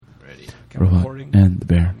Robot and the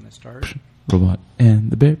bear. I'm going to start. Robot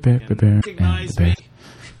and the bear, bear, bear, bear, and the bear.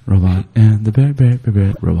 Robot and the bear, bear, bear,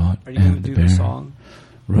 bear. Robot Are you going to and the do bear. the song?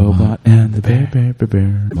 Robot and the bear, bear, bear,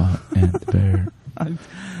 bear. Robot and the bear.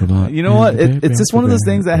 Robot You know what? and the bear, It's just one of those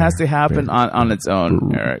bear, things that has to bear, happen bear. on its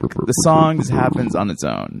own, Eric. The song just happens on its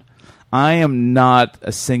own. I am not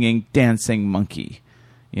a singing, dancing monkey.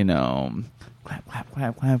 You know, clap, clap,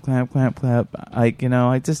 clap, clap, clap, clap, clap. Like, you know,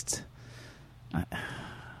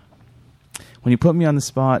 when you put me on the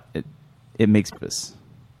spot, it makes this.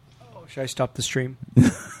 Oh, should I stop the stream?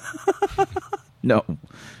 No,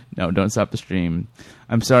 don't stop the stream.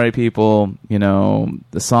 I'm sorry, people. You know,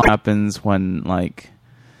 the song happens when, like,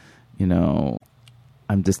 you know,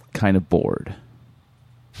 I'm just kind of bored.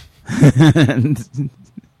 And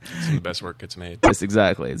So the best work gets made. yes,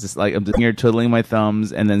 exactly. It's just like I'm just here twiddling my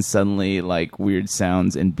thumbs, and then suddenly, like, weird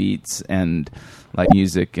sounds and beats and like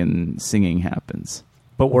music and singing happens.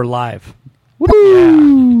 But we're live.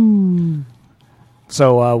 Woo! Yeah.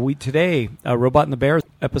 So we today, Robot and the Bear,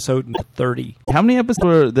 episode 30. How many episodes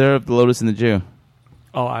were there of The Lotus and the Jew?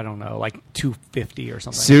 Oh, I don't know, like 250 or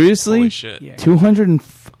something. Seriously? Holy shit. Yeah. 200.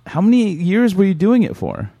 How many years were you doing it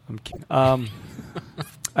for? I'm kidding.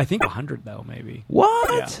 I think 100 though, maybe. What?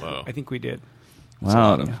 Yeah, Whoa. I think we did. Wow, That's a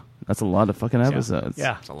lot of- that's a lot of fucking episodes.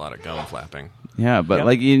 Yeah. It's a lot of gum flapping. Yeah, but Yep.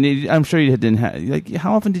 like you need, I'm sure you didn't have like.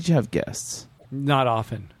 How often did you have guests? Not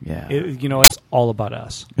often. Yeah. You know, it's all about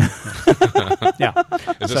us. Yeah.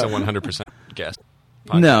 Is this So- a 100% guess?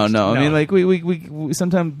 No, podcast? no. I No. mean, like we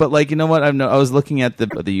sometimes, but like you know what? I was looking at the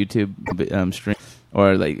YouTube stream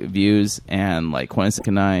or like views, and like Quincy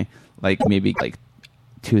and I, like maybe like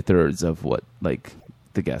 2/3 of what like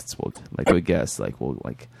the guests will like. I would guess like we'll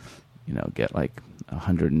like you know get like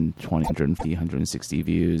 120, 150, 160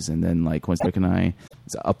 views, and then like Quincy and I,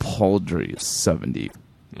 it's a paltry 70,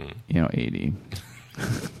 you know, 80.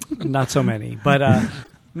 Not so many, but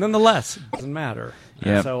nonetheless, it doesn't matter.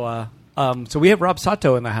 Yep. So we have Rob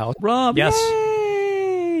Sato in the house. Rob, Yes.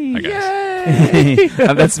 yay! Hi, guys. Yay!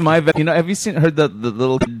 That's my. You know, have you heard the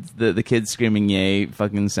little the kids screaming "yay"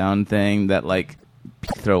 fucking sound thing that like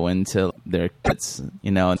throw into their kids,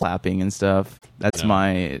 you know, and clapping and stuff? That's No.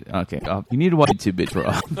 my okay. You need to watch YouTube, bitch,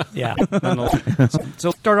 Rob. Yeah. Nonethelse.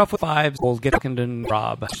 So start off with fives. We'll get into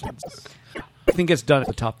Rob. I think it's done.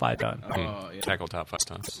 The top five done. Tackle top 5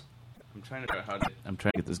 times. I'm trying to figure out how to. I'm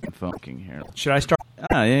trying to get this phone working here. Should I start?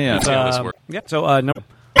 Ah, yeah. See how this works. Yeah. So no,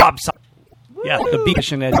 Rob Sato. Yeah, the B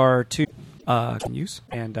mission at R2 can use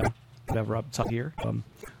and have Rob Sato here.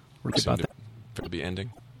 We're good Soon about to, for it to be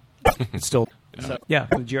ending. that. It's still. So, yeah,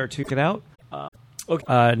 the GR2 get out.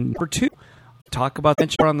 Okay. Number 2, talk about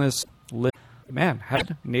the on this list. Man,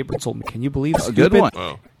 had neighbor told me. Can you believe A good one.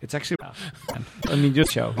 Whoa. It's actually. I mean,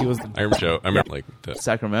 just show. He was. I remember like the,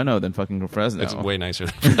 Sacramento than fucking Fresno. it's way nicer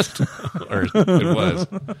than Fresno. Or it was.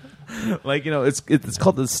 Like, you know, it's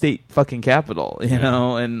called the state fucking capital, you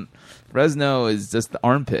know, and Fresno is just the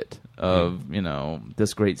armpit of, you know,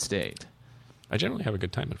 this great state. I generally have a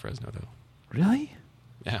good time in Fresno though. Really?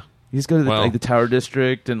 Yeah. You just go to the, Well- like the Tower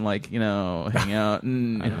District and like, you know, hang out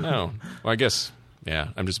and I don't know. Well, I guess, yeah,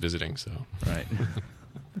 I'm just visiting, so. right.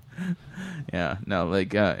 Yeah. No,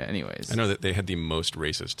 like anyways. I know that they had the most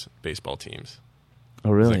racist baseball teams.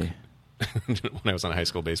 Oh, really? When I was on a high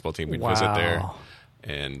school baseball team, we'd visit there, Wow.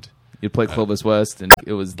 and You'd play Clovis West and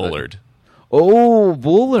it was Bullard. Oh,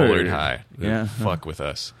 Bullard. Bullard High. They'd Yeah. fuck with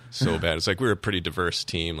us so bad. It's like we were a pretty diverse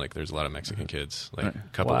team. Like there's a lot of Mexican kids, like Right. a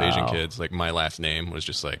couple Wow. Asian kids. Like my last name was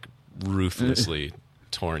just like ruthlessly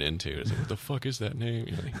torn into. It's like, what the fuck is that name?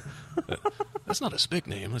 You're like, that's not a Spic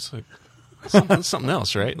name. That's like something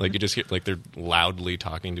else, right? Like you just hear like they're loudly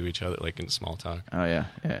talking to each other, like in small talk. Oh, yeah.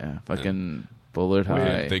 Yeah. Fucking Bullard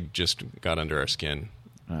High. They just got under our skin.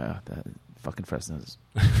 That fucking Fresno's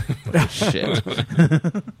shit.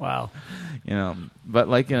 Wow. You know, but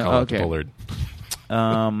like, you know, Call it okay. Bullard.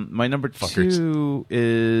 My number Fuckers. 2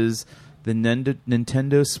 is the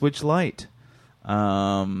Nintendo Switch Lite.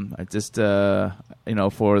 I just, you know,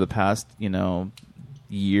 for the past, you know,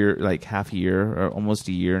 year, like half a year or almost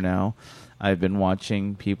a year now, I've been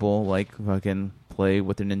watching people like fucking play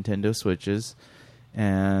with their Nintendo Switches,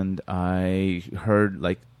 and I heard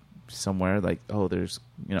like somewhere like, oh, there's,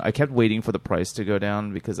 you know, I kept waiting for the price to go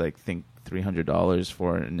down because I think $300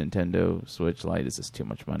 for a Nintendo Switch Lite is just too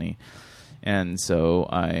much money. And so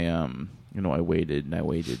I, you know, I waited and I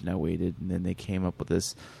waited and I waited, and then they came up with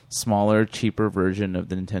this smaller, cheaper version of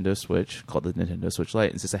the Nintendo Switch called the Nintendo Switch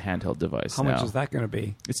Lite. It's just a handheld device. How now. much is that going to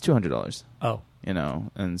be? It's $200. Oh, You know,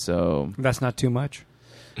 and so, that's not too much.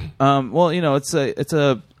 well, you know, it's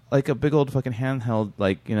a like a big old fucking handheld,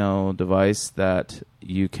 like, you know, device that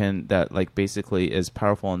you can, that like basically is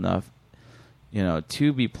powerful enough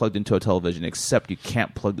to be plugged into a television, except you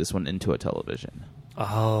can't plug this one into a television.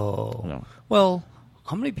 Oh. No. Well,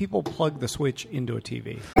 how many people plug the Switch into a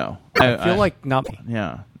TV? No. I feel like not me.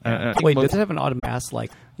 Yeah. Wait, does it have an automatic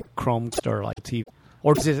like Chrome or like TV?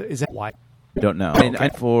 Or is that why? I don't know. Okay. I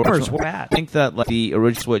think that like the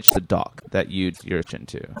original Switch, the dock that you're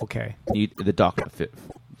into. Okay. The dock that fit.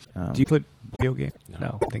 Do you put video game?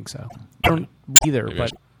 No, I think so. I don't either, Maybe I but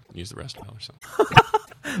should use the rest file or something.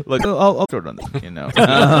 Look, I'll throw it on this,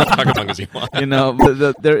 Talk as long as you want.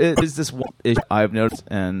 but there is this one issue I've noticed,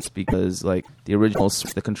 and it's because like the original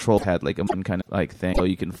Switch, the control had like a kind of like thing, so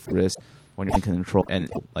you can wrist when you're in control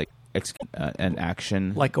and like execute an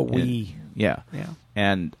action like a Wii. Yeah. Yeah.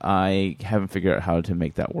 And I haven't figured out how to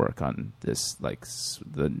make that work on this like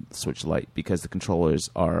the Switch Lite because the controllers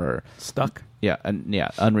are Stuck?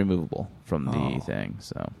 unremovable from the thing.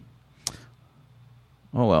 So,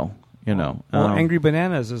 oh well, Well, Angry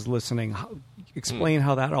Bananas is listening. Explain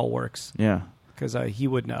how that all works, yeah, because he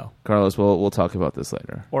would know. Carlos, we'll talk about this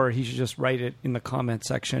later. Or he should just write it in the comment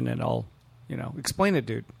section, and I'll, explain it,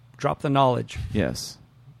 dude. Drop the knowledge. Yes,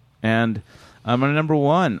 and on number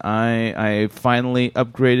one, I finally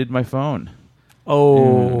upgraded my phone.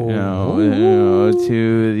 Oh,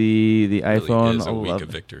 to the iPhone Really is a 11. week of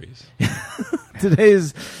victories. Today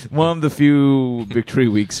is one of the few victory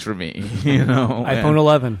weeks for me. iPhone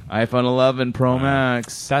 11. iPhone 11 Pro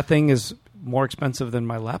Max. That thing is more expensive than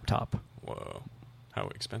my laptop. Whoa. How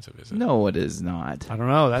expensive is it? No, it is not. I don't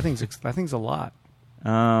know. That thing's a lot.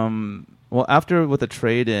 Well, after with the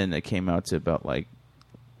trade-in, it came out to about like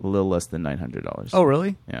a little less than $900. Oh,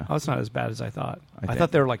 really? Yeah. Oh, it's not as bad as I thought. I think.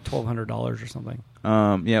 thought they were like $1,200 or something.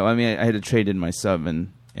 Yeah. I mean, I had to trade in my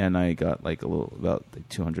 7, and I got like about like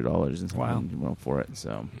 $200 and something for it.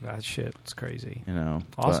 So That shit, it's crazy. awesome.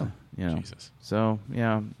 Awesome. Jesus. So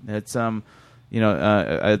yeah, it's I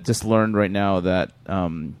just learned right now that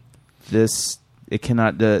it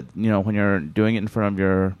cannot when you're doing it in front of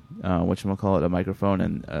your whatchamacallit, a microphone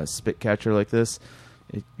and a spit catcher like this,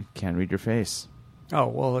 it can't read your face. Oh,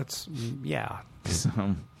 well, yeah. So,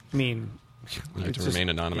 I mean, You have to remain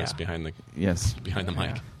anonymous behind the mic.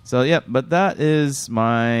 Yeah. So yeah, but that is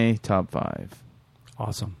my top 5.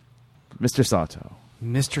 Awesome. Mr. Sato.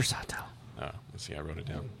 Mr. Sato. Let's see, I wrote it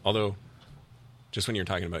down. Although, just when you're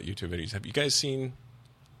talking about YouTube videos, have you guys seen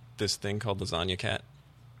this thing called Lasagna Cat?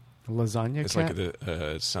 Lasagna It's cat?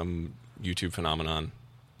 like some YouTube phenomenon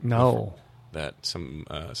No. that some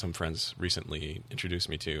friends recently introduced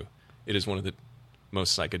me to. It is one of the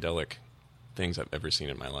most psychedelic things I've ever seen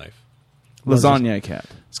in my life. Lasagna Cat.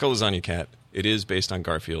 It's called Lasagna Cat. It is based on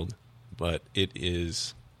Garfield, but it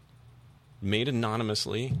is made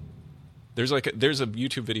anonymously. There's a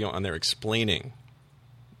YouTube video on there explaining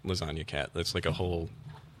Lasagna Cat. That's like a whole.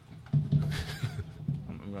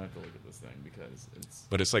 I'm gonna have to look at this thing because it's.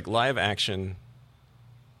 But it's like live action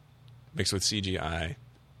mixed with CGI,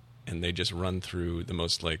 and they just run through the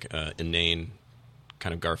most like inane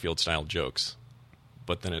kind of Garfield style jokes.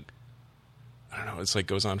 But then I don't know. It's like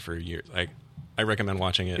goes on for years. I recommend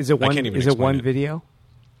watching it. Is it one? I can't even Is it explain one video?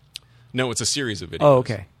 No, it's a series of videos. Oh,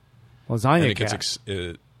 okay. Lasagna And it cat. gets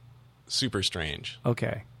super strange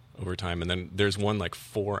Okay. over time, and then there's one like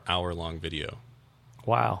 4-hour-long video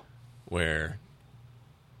Wow. where,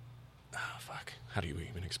 how do you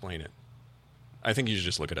even explain it? I think you should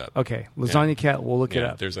just look it up. Okay. Lasagna cat. We'll look it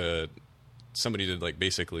up. There's somebody did like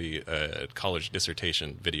basically a college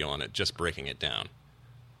dissertation video on it, just breaking it down.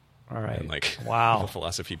 All right. And like Wow. the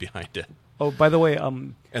philosophy behind it. Oh, by the way,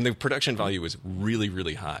 And the production value is really,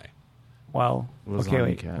 really high. wow. Lasagna Okay,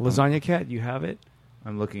 wait. cat. Lasagna cat. You have it.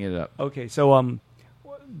 I'm looking it up. Okay, so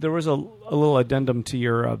there was a little addendum to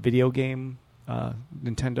your video game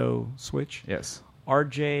Nintendo Switch. Yes.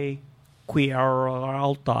 RJ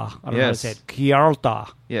Quiaralta. I don't know how to Yes. say it.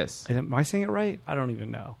 Quiaralta. Yes. Am I saying it right? I don't even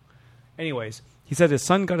know. Anyways, he said his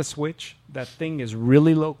son got a Switch. That thing is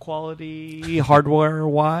really low quality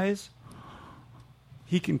hardware-wise.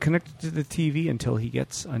 He can connect it to the TV until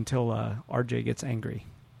RJ gets angry.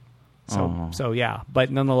 So yeah,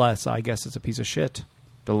 but nonetheless, I guess it's a piece of shit.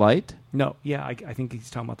 The light? No, yeah, I think he's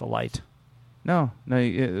talking about the light. No.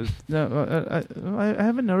 I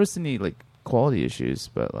haven't noticed any like quality issues,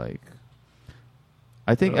 but like,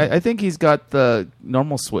 I think he's got the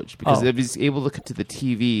normal Switch because if he's able to look to the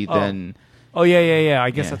TV, then. Oh yeah. I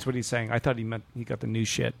guess Yeah. that's what he's saying. I thought he meant he got the new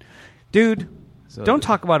shit, dude. So Don't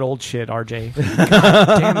talk about old shit, RJ.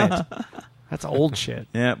 God damn it, that's old shit.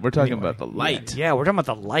 Yeah, we're talking Anyway. about the light. Yeah, we're talking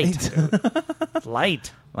about the light. Dude.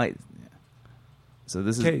 Light. Light. So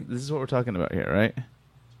this Okay. is what we're talking about here, right?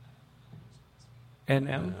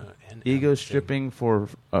 And Ego stripping for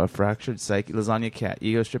fractured psyche. Lasagna cat.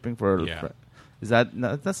 Ego stripping for. Yeah. Is that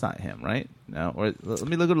no, that's not him, right? No. Or let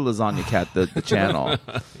me look at Lasagna Cat, the channel.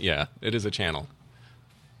 Yeah, it is a channel.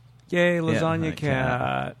 Yay, Lasagna like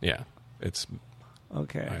Cat. Yeah, it's.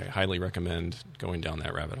 Okay. I highly recommend going down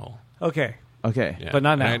that rabbit hole. Okay. Okay. Yeah. But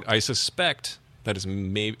not now. And I suspect that it's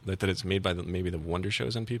made by maybe the Wonder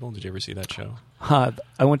Shows and people. Did you ever see that show? I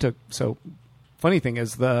went to funny thing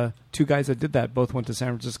is the two guys that did that both went to San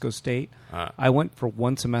Francisco State. I went for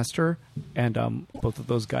one semester, and both of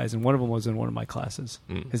those guys, and one of them was in one of my classes.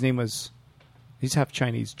 His name was, he's half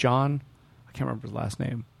Chinese, John. I can't remember his last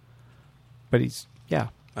name, but he's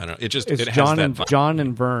I don't know. It's John has that and vibe. John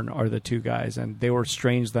and Vern are the two guys, and they were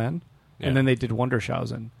strange then, Yeah. and then they did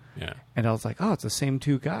Wondershausen, Yeah. and I was like, oh, it's the same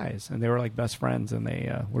two guys, and they were like best friends, and they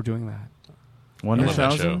were doing that. Wonder I love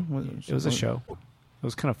that Shausen? It was a show. It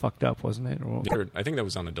was kind of fucked up, wasn't it? Or, I think that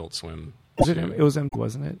was on Adult Swim. was it? too. It was empty,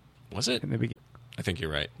 wasn't it? Was it? In the beginning. I think you're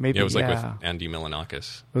right. Maybe, Yeah, it was like yeah. with Andy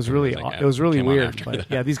Milonakis. It was really, Like, it was really came on weird. after But that.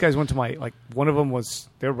 yeah, these guys went to my one of them was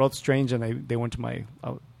they were both strange, and they went to my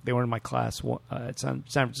they were in my class at San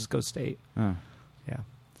Francisco State. Oh. Yeah,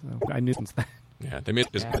 so I knew since then. Yeah, they made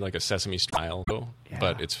this like a Sesame style, though, Yeah.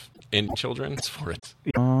 but it's in children. It's for it.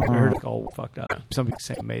 I heard it all fucked up. Some people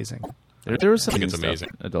say amazing. There was some I think it's stuff, amazing.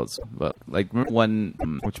 adults, but like remember one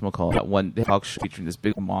whatchamacallit, that one talk show featuring this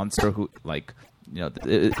big monster who like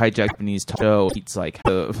it hijacked Japanese talk show eats like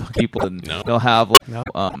the people and No. they'll have No.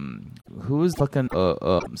 who was fucking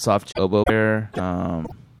soft oboe there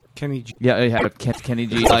Kenny G. yeah, you have Kenny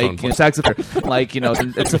G, like saxophone, like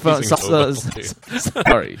it's a phone. Using oboe, too.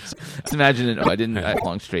 Sorry, just imagine it. I didn't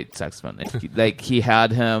long straight saxophone. Like he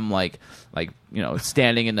had him like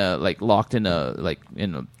standing in a locked in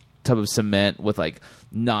a tub of cement with like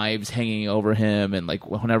knives hanging over him, and like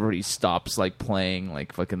whenever he stops like playing,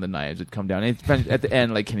 like fucking the knives would come down. And at the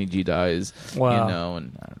end, like Kenny G dies. Wow.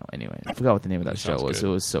 And I don't know. Anyway, I forgot what the name of that show sounds was. good.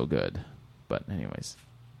 It was so good. But anyways,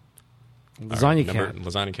 Lasagna All right, Cat.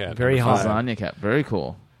 Lasagna Cat. Very number hot. Lasagna Cat, very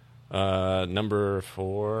cool. Number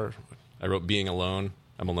 4, I wrote Being Alone.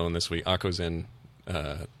 I'm alone this week. Akko's in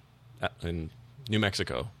New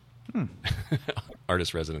Mexico.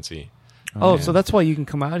 Artist residency. Oh, so that's why you can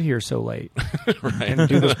come out here so late and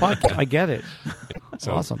do this podcast. I get it.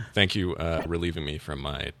 So Awesome. Thank you relieving me from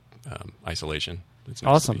my isolation. It's nice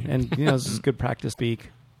to Awesome. be here. And this is good practice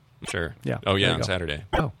speak. Sure. Yeah, Oh, there yeah, you on go. Saturday.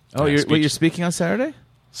 Oh, Oh, Yeah, you're speech. speaking on Saturday?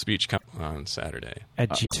 Speech on Saturday. at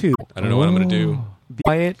G2. I don't know what I'm going to do.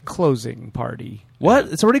 Quiet closing party. What?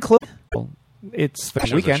 It's already closed. It's the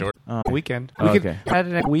Shows are weekend. short. Weekend. Oh, We could okay. add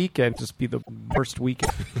it next weekend. Just be the first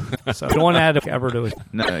weekend. So we don't want to add ever to it.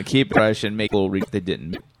 No, keep it fresh and make people read. They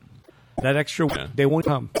didn't. That extra week, Yeah. they won't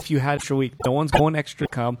come. If you had extra week, no one's going extra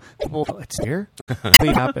to come. People, it's here.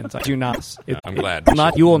 It happens. I do not. I'm glad. It's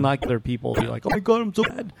not. You will not get other people be like, oh my god, I'm so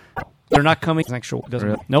bad. They're not coming. It's an extra. Doesn't.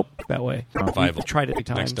 Really? Nope. That way. Five. We've tried it 3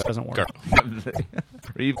 times. Next It up. doesn't work.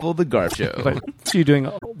 Refill the Garf show. But what are you doing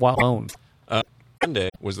while alone? Monday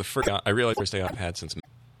was the first. I realized first day I've had since May,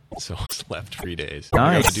 so I slept 3 days. I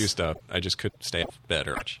got Nice. to do stuff. I just couldn't stay up bed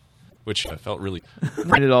or much, which I felt really.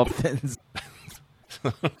 It all fits.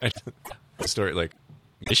 The story like,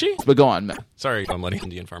 is she? But go on, man. Sorry, I'm letting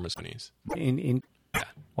Indian pharmacies. In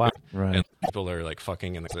wow. Right. And people are like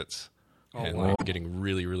fucking in the exits and like getting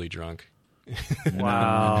really, really drunk.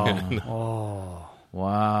 Wow.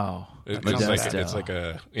 Wow. It's Modesto. like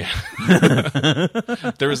a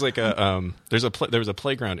yeah. There was like a there was a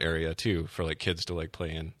playground area too for like kids to like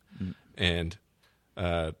play in, and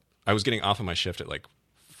I was getting off of my shift at like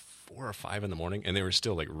 4 or 5 in the morning, and they were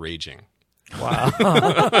still like raging. Wow.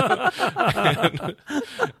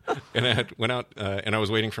 And I went out and I was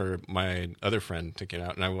waiting for my other friend to get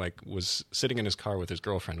out, and I was sitting in his car with his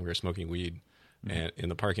girlfriend. We were smoking weed. And in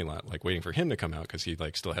the parking lot, like waiting for him to come out because he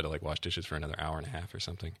like still had to like wash dishes for another hour and a half or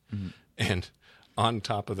something. And on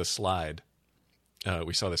top of the slide,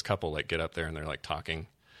 we saw this couple like get up there and they're like talking,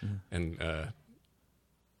 and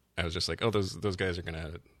I was just like, oh, those guys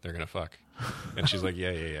they're gonna fuck, and she's like,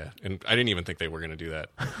 yeah, and I didn't even think they were gonna do that,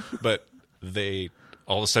 but they.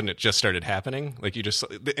 All of a sudden, it just started happening. Like you just,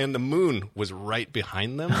 and the moon was right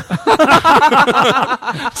behind them.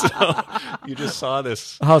 So you just saw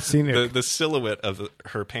this. How scenic. The silhouette of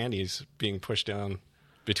her panties being pushed down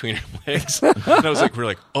between her legs. And I was like, we're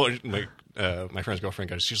like, oh, like my friend's girlfriend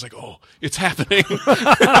got it. She was like, oh, it's happening.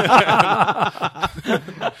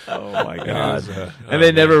 Oh my god. And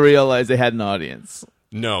they never realized they had an audience.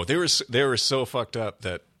 No, they were so fucked up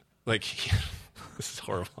that like this is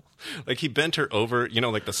horrible. Like he bent her over,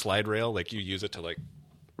 like the slide rail, like you use it to like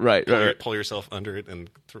Right, right. pull yourself under it and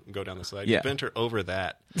go down the slide. Yeah. You bent her over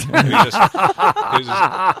that. He was just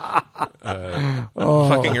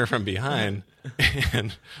fucking her from behind,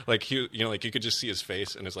 and like like you could just see his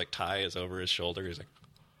face, and his like tie is over his shoulder. He's like.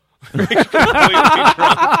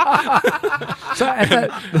 So at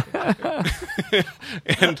that,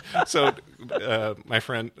 And so my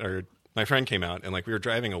friend came out, and like we were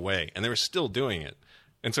driving away, and they were still doing it.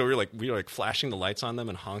 And so we were like flashing the lights on them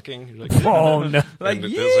and honking. Like, oh no! Like,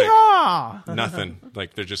 and yeah! nothing.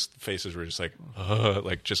 Like their faces were just like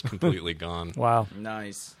just completely gone. Wow!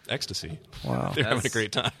 Nice. Ecstasy. Wow! They're having a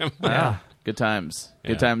great time. Yeah. Good times. Yeah.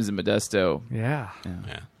 Good times in Modesto. Yeah.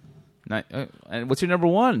 Yeah. And what's your number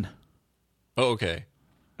one? Oh, okay.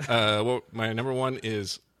 Well, my number one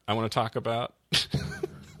is I want to talk about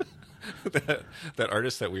that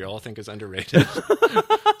artist that we all think is underrated.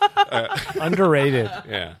 Underrated.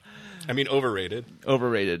 Yeah. I mean, overrated.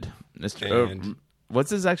 Overrated. Mr. And- What's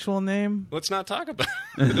his actual name? Let's not talk about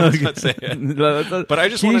it. Let's not say it. But I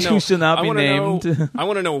just want to know. He should not I be wanna named. know- I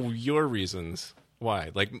want to know your reasons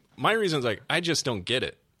why. Like, my reasons, like, I just don't get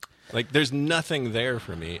it. Like, there's nothing there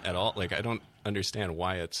for me at all. Like, I don't understand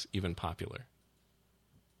why it's even popular.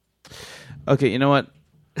 Okay, you know what?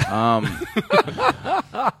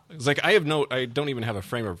 It's like I don't even have a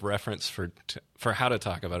frame of reference for how to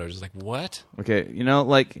talk about it. I was just like, what? Okay, you know,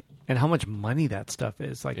 like, And how much money that stuff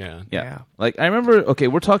is. Like, Yeah. yeah. Like, I remember, okay,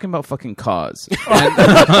 we're talking about fucking Cause.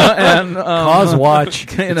 and Cause watch.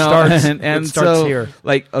 You It know, starts, and it starts so, here.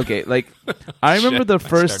 like, okay, like, I remember Shit, the I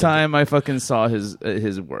first started time I fucking saw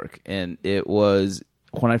his work, and it was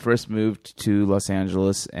when I first moved to Los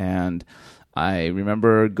Angeles, and I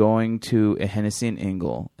remember going to a Hennessy and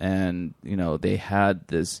Ingle, and, you know, they had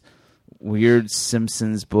this weird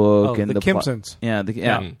Simpsons book. Oh, and the Kimpsons.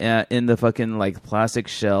 In the fucking, like, plastic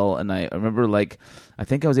shell, and I remember, like, I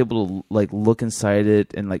think I was able to, like, look inside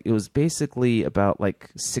it, and, like, it was basically about, like,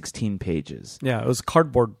 16 pages. Yeah, it was a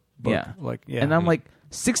cardboard book. Yeah. Like, yeah. And I'm like,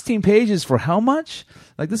 16 pages for how much?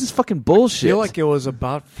 Like, this is fucking bullshit. I feel like it was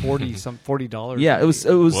about $40. yeah, it was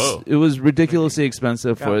Whoa. it was ridiculously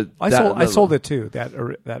expensive Yeah. for I that. sold it too. That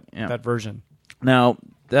Yeah. that version. Now,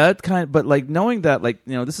 that kind, but like knowing that, like,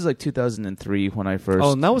 you know, this is like 2003 when I first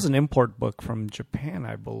Oh, and that was an import book from Japan,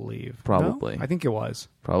 I believe. Probably. No? I think it was.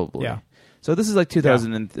 probably. Yeah. So this is like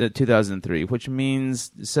 2003, which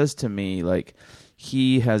means, says to me, like,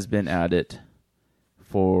 he has been at it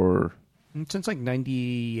for Since like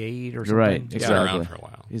 98 or something. Right, It's exactly. been around for a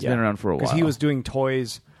while. He's been around for a while. Because he was doing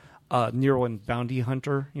toys, Nero and Bounty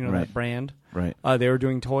Hunter, you know, Right. that brand. right. They were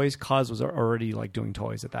doing toys. Cause was already like doing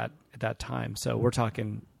toys at that time. So we're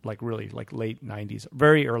talking like really like late 90s,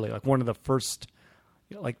 very early, like one of the first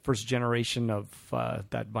generation of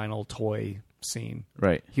that vinyl toy scene.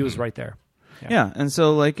 Right. He was right there. Yeah, and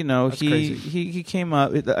so, like, you know, That's he crazy. came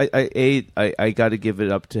up. I got to give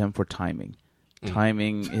it up to him for timing.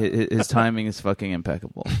 Timing, his timing is fucking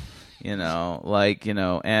impeccable. You know, like, you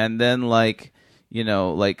know, and then, like, you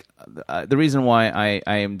know, like, the reason why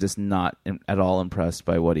I am just not at all impressed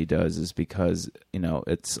by what he does is because, you know,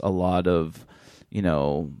 it's a lot of, you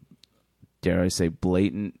know, dare I say,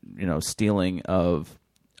 blatant, you know, stealing of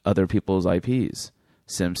other people's IPs.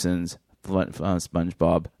 Simpsons,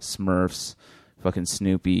 SpongeBob, Smurfs, fucking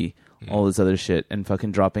Snoopy, all this other shit, and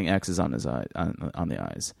fucking dropping X's on his eye, on the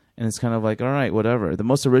eyes. And it's kind of like, all right, whatever. The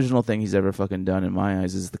most original thing he's ever fucking done in my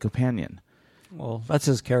eyes is the companion. Well, that's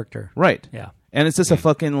his character. Right. Yeah. And it's just a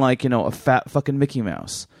fucking, like, you know, a fat fucking Mickey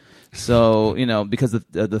Mouse. So, you know, because of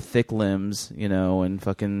the thick limbs, you know, and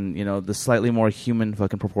fucking, you know, the slightly more human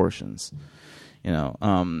fucking proportions. You know,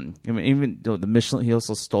 I mean, even the Michelin, he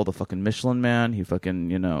also stole the fucking Michelin Man. He fucking,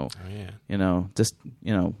 you know, you know, just,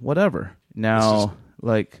 you know, whatever. Now,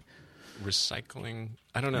 like, Recycling.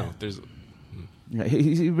 I don't know. There's. yeah,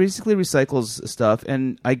 he basically recycles stuff,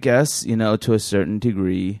 and I guess, you know, to a certain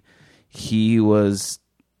degree, he was,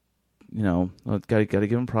 you know, got to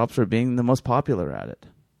give him props for being the most popular at it.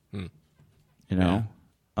 You know,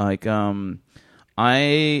 like,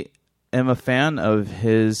 I am a fan of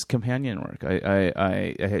his companion work.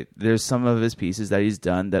 I there's some of his pieces that he's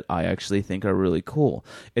done that I actually think are really cool.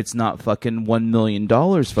 It's not fucking $1 million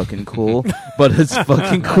fucking cool, but it's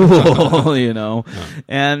fucking cool, you know.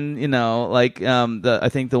 And, you know, like, I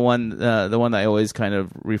think the one that I always kind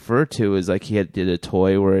of refer to is, like, he did a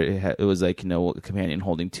toy where it was like, you know, a companion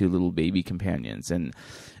holding two little baby companions, and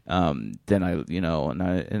then I, you know, and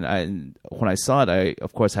I when I saw it, I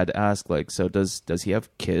of course had to ask, like, so does he have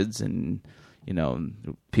kids? And, you know,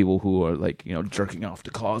 people who are like, you know, jerking off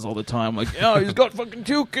to cause all the time, like, yeah, he's got fucking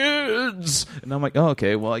 2 kids, and I'm like, oh,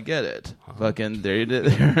 okay, well, I get it. Fucking there it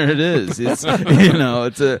is. It's you know,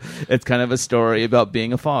 it's kind of a story about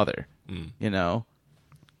being a father. You know,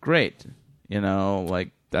 great. You know,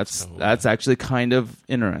 like that's actually kind of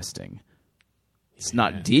interesting. It's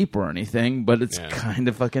not deep or anything, but it's kind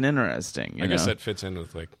of fucking interesting. I guess that fits in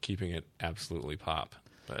with like keeping it absolutely pop,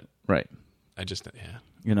 but right. I just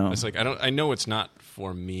you know, it's like I know it's not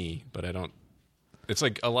for me, but I don't. It's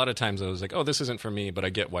like a lot of times I was like, oh, this isn't for me, but I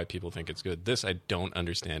get why people think it's good. This I don't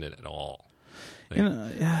understand it at all. Like, you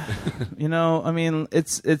know, you know, I mean,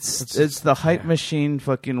 it's the hype machine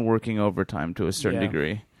fucking working overtime to a certain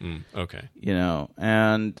degree. Okay. You know,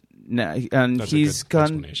 and That's he's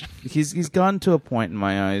gone to a point in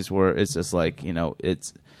my eyes where it's just like, you know,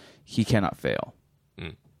 he cannot fail.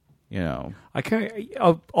 You know,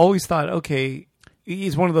 I've always thought, okay,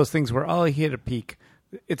 he's one of those things where, oh, he hit a peak,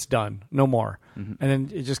 it's done, no more, and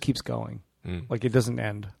then it just keeps going, like it doesn't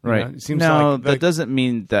end. Right? You know? It seems now like that doesn't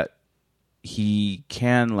mean that he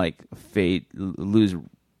can like lose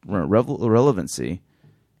relevancy.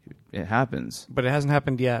 It happens, but it hasn't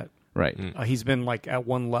happened yet. Right. He's been like at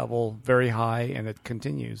one level very high, and it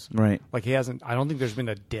continues. Right. Like he hasn't. I don't think there's been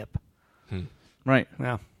a dip. Right.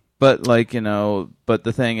 Yeah. But like, you know, but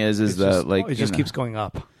the thing is that just, like it just keeps going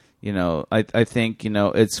up. You know, I think, you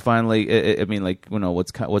know, it's finally. I mean, like, you know,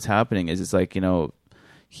 what's happening is it's like, you know,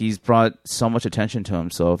 he's brought so much attention to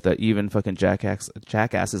himself that even fucking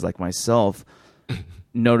jackasses like myself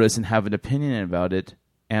notice and have an opinion about it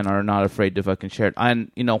and are not afraid to fucking share it.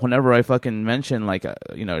 And, you know, whenever I fucking mention like,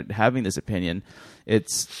 you know, having this opinion,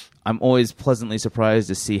 I'm always pleasantly surprised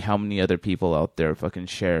to see how many other people out there fucking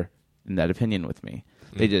share in that opinion with me.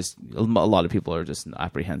 They just, a lot of people are just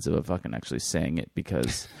apprehensive of fucking actually saying it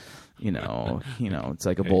because, you know, it's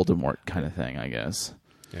like a Voldemort kind of thing, I guess.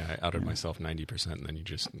 Yeah, I outed myself 90%, and then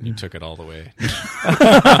you took it all the way.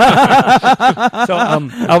 So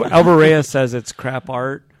Albert Reyes says it's crap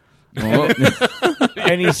art.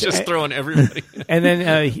 And he's just throwing everybody. And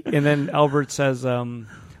then Albert says,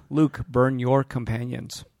 Luke, burn your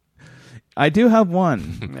companions. I do have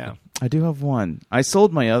one. Yeah. I do have one. I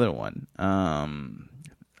sold my other one.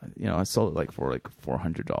 You know, I sold it like for like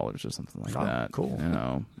 $400 or something like that. Cool. You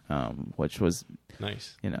know, which was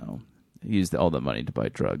Nice. You know, used all the money to buy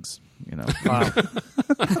drugs. You know, Wow.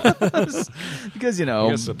 because you know, I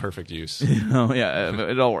guess the perfect use. You know, yeah,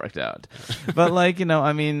 it all worked out. But like, you know,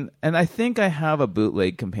 I mean, and I think I have a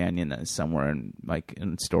bootleg companion that is somewhere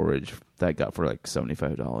in storage that I got for like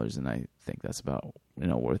 $75, and I think that's about, you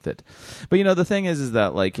know, worth it. But you know, the thing is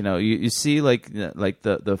that like, you know, you see like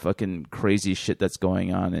the fucking crazy shit that's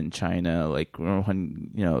going on in China, like when,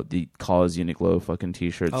 you know, the Cause Uniqlo fucking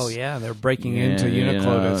t-shirts. Oh yeah, they're breaking into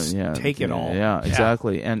Uniqlo to take it all. Yeah,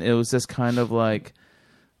 exactly. And it was just kind of like,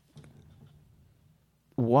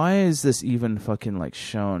 why is this even fucking like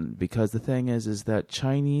shown? Because the thing is that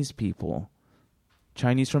Chinese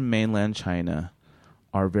from mainland China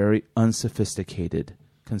are very unsophisticated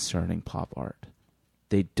concerning pop art.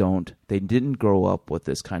 They didn't grow up with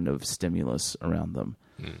this kind of stimulus around them,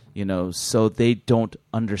 you know, so they don't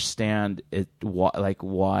understand it,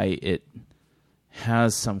 why it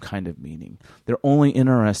has some kind of meaning. They're only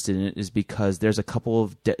interested in it is because there's a couple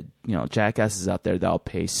of jackasses out there that'll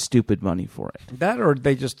pay stupid money for it. That, or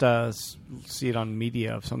they just see it on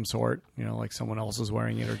media of some sort, you know, like someone else is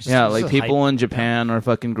wearing it, or just like people in Japan are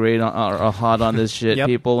fucking great, are hot on this shit. Yep.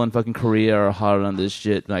 People in fucking Korea are hot on this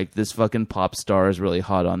shit. Like this fucking pop star is really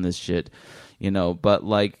hot on this shit, you know. But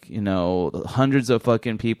like, you know, hundreds of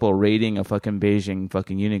fucking people raiding a fucking Beijing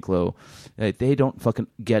fucking Uniqlo, like, they don't fucking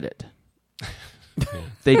get it.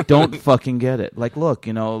 They don't fucking get it. Like, look,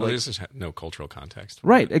 you know, Well, like, there's just no cultural context.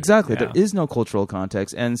 right? Exactly. Yeah. There is no cultural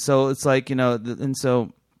context, and so it's like, you know, and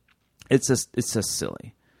so it's just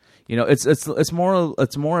silly. You know, it's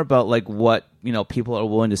more about like what, you know, people are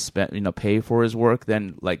willing to spend, you know, pay for his work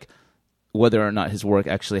than like whether or not his work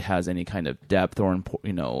actually has any kind of depth or,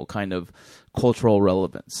 you know, kind of cultural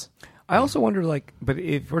relevance. I also wonder, like, but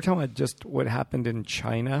if we're talking about just what happened in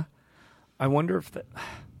China, I wonder if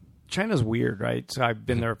China's weird, right? So I've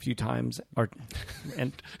been there a few times,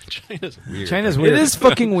 and China's weird. China's weird. It is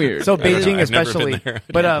fucking weird. So I don't know. Beijing, I've never especially. been there.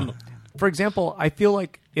 But for example, I feel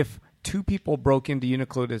like if 2 people broke into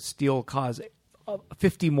Uniqlo to steal Cause,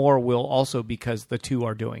 50 more will also, because the 2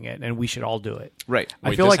 are doing it, and we should all do it. Right.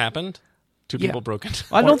 I Wait, feel this like happened? 2 Yeah. people broke into.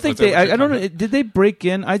 I don't think Was that they. what you're I don't know. talking Did they break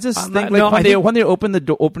in? I just think like no, I think- when they opened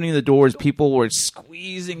opening the doors, people were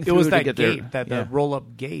squeezing It through was to that get gate, there. the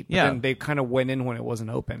roll-up gate. But Yeah. then they kind of went in when it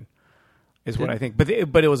wasn't open. is what I think. But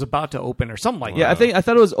it was about to open or something like Yeah, that. I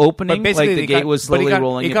thought it was opening. But basically, Like the gate was but slowly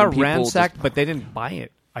rolling. It got and people ransacked, just- but they didn't buy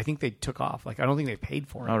it. I think they took off. Like I don't think they paid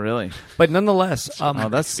for it. Oh, really? But nonetheless, Oh,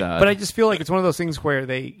 that's sad. But I just feel like it's one of those things where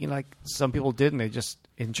they, like some people did, and they just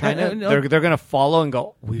in China no. they're going to follow and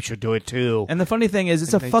go. We should do it too. And the funny thing is,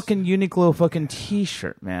 it's a And they- fucking Uniqlo fucking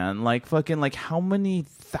T-shirt, man. Like fucking like how many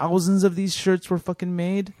thousands of these shirts were fucking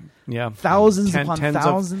made? Yeah, Thousands upon tens of-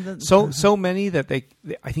 thousands. so many that they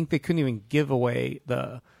I think they couldn't even give away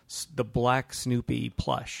the black Snoopy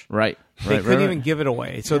plush. Right. They right, couldn't right, even right. give it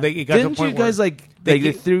away. So they got to Didn't the point you guys where like they they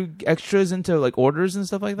get- threw extras into like orders and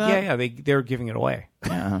stuff like that? yeah, they were giving it away.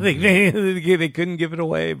 Yeah. they couldn't give it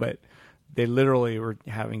away, but they literally were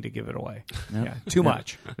having to give it away. Yeah, too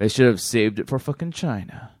much. They should have saved it for fucking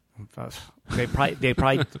China. They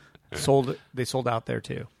probably sold out there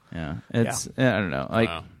too. Yeah, it's I don't know. Like,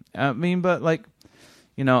 Wow. I mean, but like,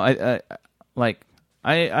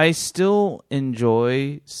 I still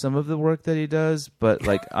enjoy some of the work that he does, but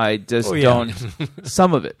like I just Oh, yeah. don't.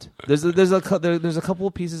 Some of it. There's a couple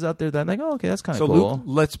of pieces out there that I'm like, oh, okay, that's kind So of cool. Luke,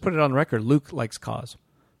 let's put it on record. Luke likes Cause.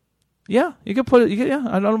 Yeah, you could put it. Yeah,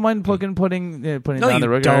 I don't mind putting No, down you the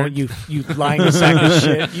regular. don't. You lying sack of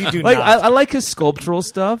shit. You do Like not. I like his sculptural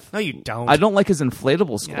stuff. No, you don't. I don't like his inflatable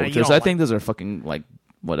Yeah, you sculptures. don't I like- think those are fucking like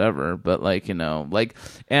whatever. But like and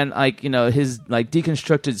like his like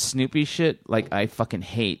deconstructed Snoopy shit. Like I fucking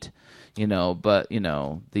hate. But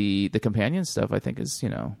the companion stuff I think is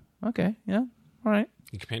okay. Yeah, all right.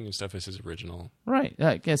 The companion stuff is his original. Right.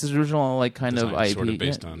 Yeah, it's his original like kind of design, IP. sort of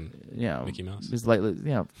based yeah, on yeah, Mickey Mouse. It's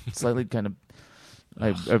slightly kind of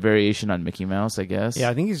like a variation on Mickey Mouse, I guess. Yeah,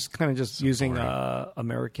 I think he's kind of just So using boring.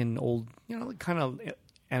 American old, kind of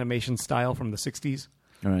animation style from the '60s.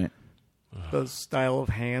 All right. The style of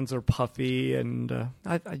hands are puffy, and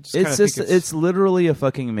I just kind It's of just think it's literally a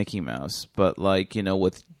fucking Mickey Mouse, but like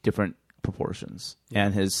with different proportions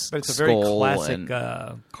and his but it's a very skull classic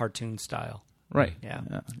and, cartoon style. right. Yeah.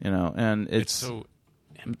 And It's so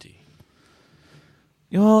empty.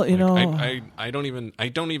 well, I don't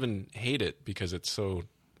even hate it because it's so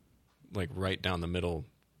like right down the middle,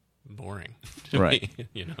 boring. to Right.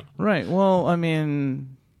 me, right. Well, I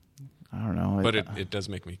mean, I don't know, But it does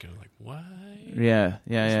make me go like, why? yeah,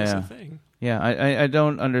 Is this a thing? yeah. I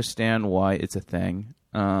don't understand why it's a thing.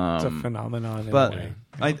 It's a phenomenon. in but a way.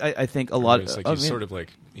 I think a lot. It's like I he's mean, sort of like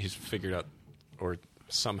he's figured out or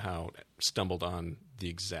somehow stumbled on the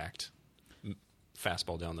exact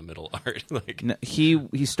fastball down the middle art. Like no,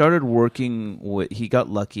 he started working with. He got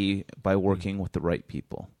lucky by working with the right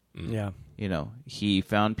people. yeah. He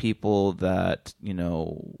found people that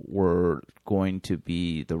were going to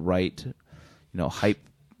be the right hype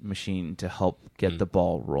machine to help get the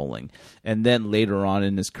ball rolling, and then later on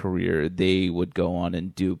in his career they would go on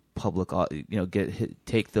and do public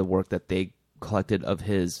take the work that they collected of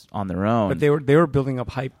his on their own. But they were building up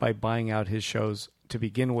hype by buying out his shows to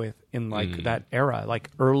begin with in like that era, like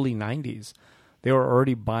early '90s. They were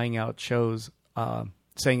already buying out shows,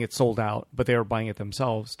 saying it sold out, but they were buying it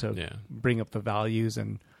themselves to bring up the values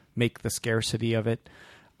and make the scarcity of it,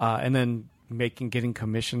 and then getting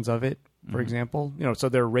commissions of it. For example, so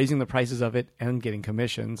they're raising the prices of it and getting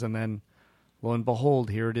commissions, and then lo and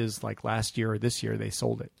behold, here it is. Like last year or this year, they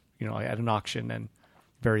sold it, at an auction and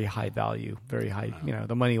very high value, very high.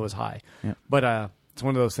 The money was high, Yeah. but it's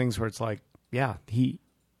one of those things where it's like, yeah, he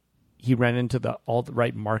ran into all the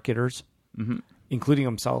right marketers, including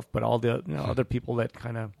himself, but all the other people that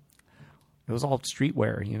kind of. It was all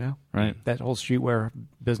streetwear, Right. That whole streetwear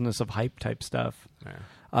business of hype type stuff.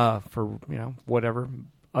 yeah. For whatever.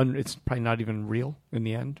 It's probably not even real in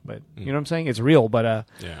the end, but you know what I'm saying? It's real, but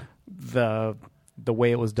Yeah. the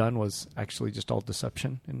way it was done was actually just all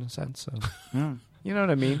deception in a sense. So Yeah. you know what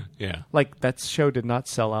I mean? Yeah. Like that show did not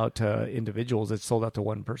sell out to individuals; it sold out to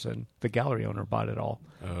one person. The gallery owner bought it all,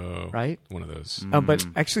 Oh, right? one of those. But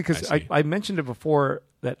actually, because I see. I mentioned it before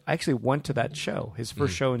that I actually went to that show, his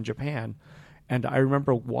first show in Japan, and I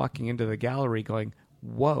remember walking into the gallery going,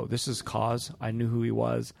 "Whoa, this is Cause." I knew who he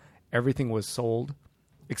was. Everything was sold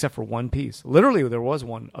except for one piece. Literally, there was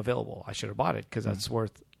one available. I should have bought it because that's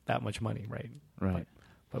worth that much money, right? Right.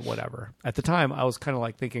 But whatever. At the time, I was kind of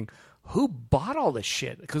like thinking, who bought all this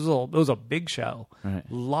shit? Because it was a big show, Right.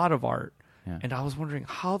 a lot of art. Yeah. And I was wondering,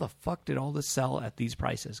 how the fuck did all this sell at these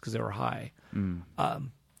prices? Because they were high.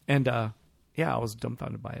 Yeah, I was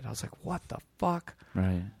dumbfounded by it. I was like, what the fuck?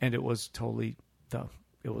 Right. And it was totally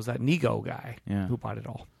it was that Nego guy Yeah. who bought it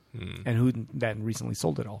all. And who then recently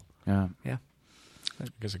sold it all. Yeah. Yeah. I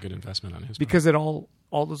guess a good investment on his because all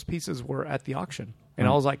those pieces were at the auction, and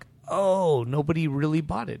I was like, oh, nobody really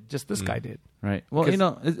bought it, just this guy did. Right. Well,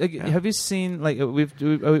 Because- have you seen like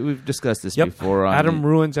we've discussed this Yep. before? On Adam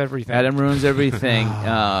ruins everything. Adam ruins everything.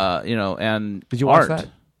 And did you watch art. that?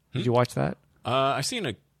 Did you watch that? I've seen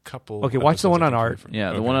a couple. Okay, watch the episodes, one I on think, art. from- Yeah,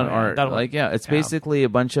 the okay. one on Yeah, art. that one. Like, it's Yeah. basically a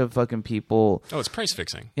bunch of fucking people. Oh, it's price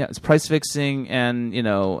fixing. Yeah, it's price fixing and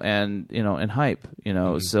and hype.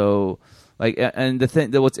 Mm-hmm. So like, and the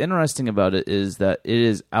thing that what's interesting about it is that it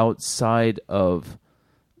is outside of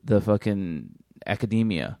the fucking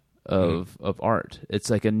academia of art. It's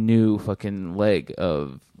like a new fucking leg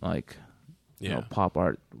of like Yeah. pop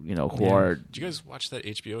art. Who Yeah. are Did you guys watch that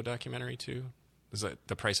HBO documentary too? Is that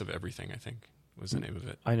The Price of Everything? I think was the name of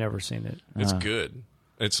it. I never seen it. It's good.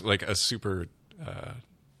 It's like a super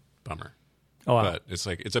bummer, Oh, wow. but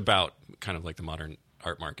it's about kind of like the modern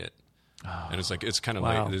art market, and it's kind of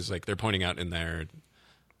Wow. like there's like they're pointing out in there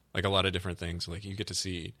like a lot of different things. Like you get to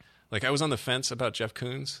see. Like I was on the fence about Jeff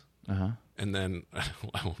Koons, and then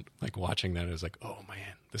like watching that, I was like, oh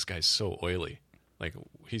man, this guy's so oily. Like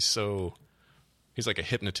he's like a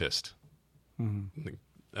hypnotist,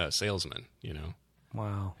 salesman.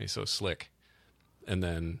 Wow. He's so slick. And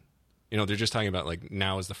then, they're just talking about like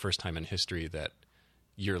now is the first time in history that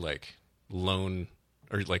you're like loan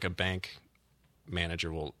or like a bank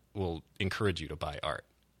manager will encourage you to buy art,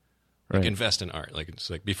 like Right. invest in art. Like it's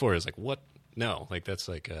like before it was like, what? No, like that's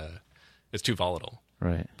like, it's too volatile.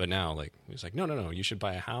 right. But now like, it's like, no, you should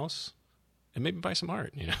buy a house and maybe buy some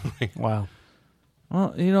art, Like, Wow.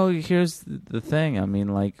 Well, here's the thing. I mean,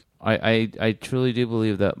 like, I truly do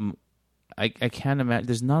believe that I can't imagine.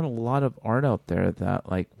 There's not a lot of art out there that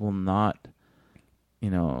like will not,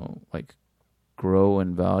 like grow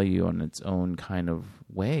in value on its own kind of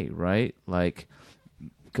way, right? Like,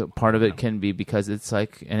 part of it can be because it's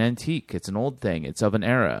like an antique. It's an old thing. It's of an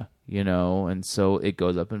era, and so it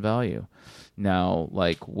goes up in value. Now,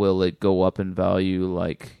 like, will it go up in value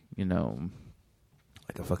like,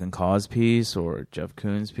 like a fucking Cause piece or Jeff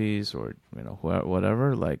Koons piece or,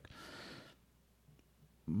 whatever? Like,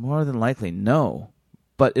 more than likely, no.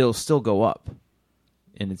 But it'll still go up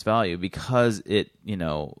in its value because it,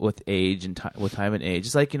 with age and with time and age.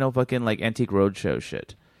 It's like, fucking like Antique Roadshow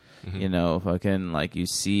shit. Fucking like you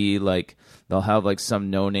see like they'll have like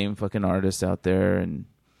some no-name fucking artist out there and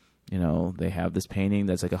they have this painting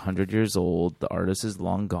that's like 100 years old. The artist is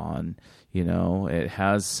long gone. It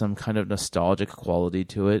has some kind of nostalgic quality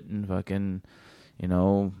to it, and fucking, it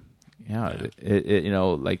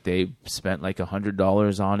like they spent like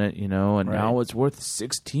 $100 on it, and Right. now it's worth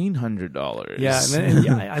 $1,600. Yeah, and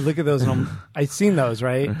I look at those and I've seen those,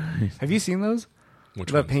 right? Have you seen those? which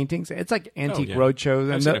The ones? paintings. It's like antique yeah. roadshows,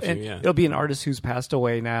 I've and, seen a few, yeah. it'll be an artist who's passed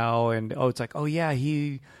away now, and it's like, oh yeah,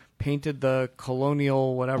 he painted the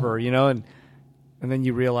colonial whatever, and then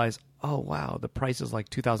you realize, oh wow, the price is like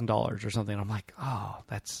 $2,000 or something. I'm like, oh,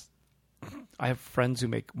 that's. I have friends who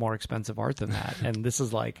make more expensive art than that, and this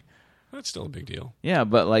is like, That's still a big deal. Yeah,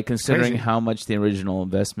 but like considering Crazy. how much the original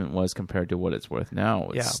investment was compared to what it's worth now,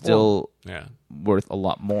 it's Yeah, still Yeah. worth a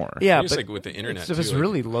lot more. yeah, Just but like with the internet, if it's too, like,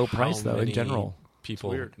 really low how price though in many general.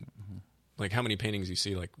 people, like how many paintings you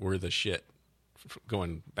see like were the shit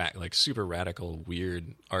going back, like super radical,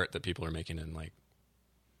 weird art that people are making in like,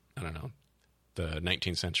 I don't know, the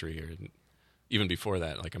 19th century or even before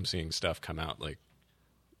that. Like I'm seeing stuff come out like,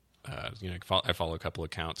 I follow a couple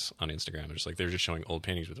accounts on Instagram. And they're just showing old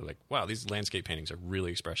paintings, but they're like, wow, these landscape paintings are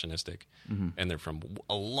really expressionistic, and they're from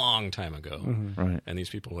a long time ago. Right. And these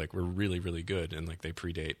people like were really, really good, and like they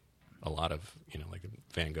predate a lot of like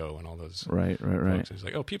Van Gogh and all those. Right. folks. It's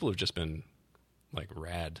like, oh, people have just been like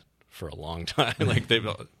rad for a long time. Like they've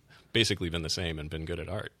basically been the same and been good at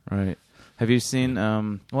art. Right. Have you seen?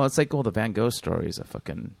 Well, it's like the Van Gogh story is a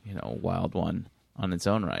fucking wild one on its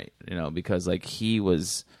own right. Because like he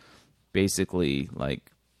was basically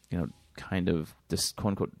like kind of this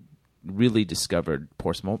quote unquote really discovered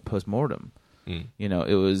post-mortem.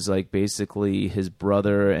 It was like basically his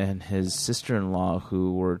brother and his sister-in-law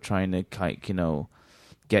who were trying to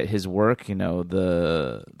get his work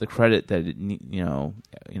the credit that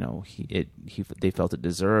they felt it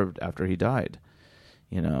deserved after he died.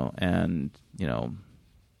 And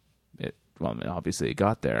it, well, I mean, obviously it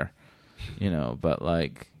got there, but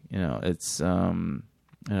like, it's,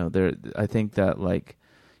 there, I think that like,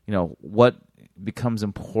 what becomes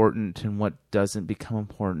important and what doesn't become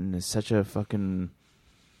important is such a fucking,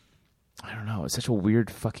 I don't know, it's such a weird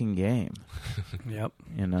fucking game, Yep.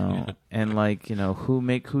 and like,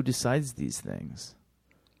 who decides these things?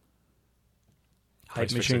 Hype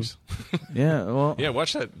Price machine. fixers. Yeah. Well, Yeah,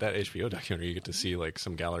 watch that HBO documentary. You get to see like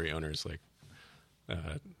some gallery owners like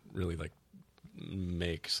really like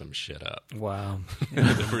make some shit up. Wow.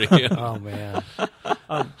 Yeah. Oh man.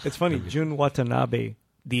 It's funny. Jun Watanabe,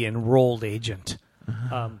 the enrolled agent,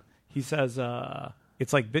 he says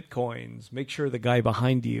it's like Bitcoins. Make sure the guy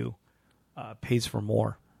behind you pays for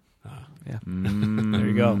more. Yeah. There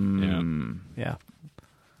you go. Yeah.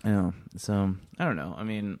 Yeah. So I don't know. I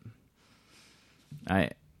mean, I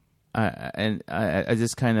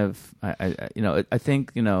just kind of I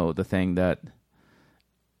think the thing that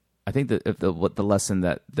I think that what the lesson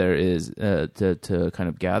that there is to kind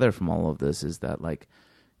of gather from all of this is that, like,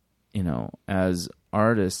 as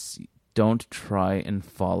artists, don't try and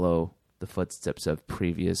follow the footsteps of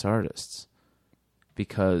previous artists,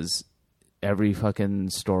 because every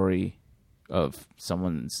fucking story of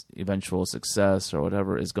someone's eventual success or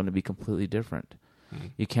whatever is going to be completely different. Mm-hmm.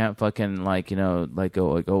 You can't fucking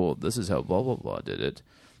go, well, this is how blah blah blah did it,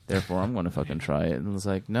 therefore I'm going to fucking try it. And it's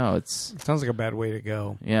like, no, it sounds like a bad way to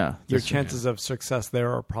go. Yeah, your chances of success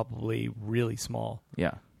there are probably really small.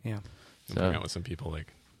 Yeah. So, hang out with some people,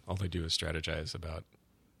 like, all they do is strategize about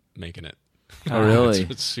making it. Oh, really?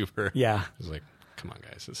 It's super. Yeah. It's like, come on,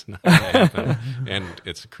 guys, it's not gonna happen. And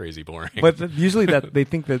it's crazy boring. But usually that they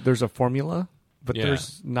think that there's a formula, but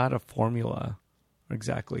there's not a formula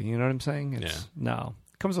exactly. You know what I'm saying? No.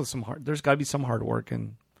 It comes with some hard. There's got to be some hard work,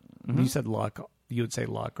 and you said luck. You would say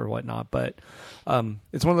luck or whatnot, but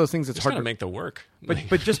it's one of those things that's hard to make the work.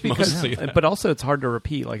 But just because, but also it's hard to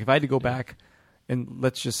repeat. Like if I had to go back and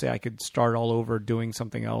let's just say I could start all over doing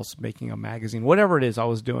something else, making a magazine, whatever it is I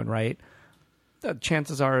was doing, right?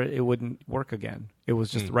 Chances are it wouldn't work again. It was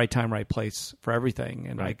just the right time, right place for everything.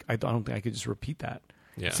 And I don't think I could just repeat that.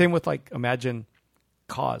 Yeah. Same with, like, imagine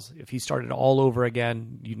Cause. If he started all over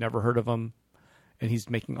again, you'd never heard of him, and he's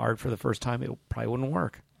making art for the first time, it probably wouldn't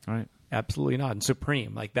work. Right. Absolutely not. And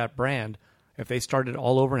Supreme, like that brand, if they started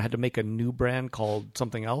all over and had to make a new brand called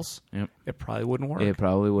something else, it probably wouldn't work. It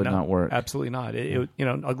probably would not work. Absolutely not.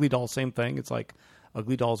 Ugly Doll, same thing. It's like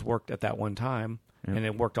Ugly Dolls worked at that one time. Yep. And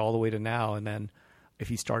it worked all the way to now. And then if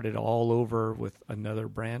he started all over with another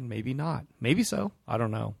brand, maybe not. Maybe so. I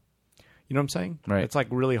don't know. You know what I'm saying? Right. It's like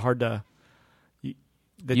really hard to...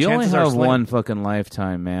 You only have one fucking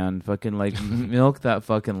lifetime, man. Fucking milk that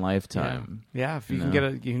fucking lifetime. Yeah. If you can get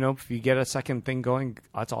if you get a second thing going,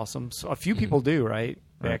 that's awesome. So a few people do, right?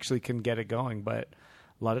 They actually can get it going, but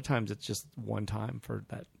a lot of times it's just one time for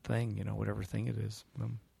that thing, whatever thing it is.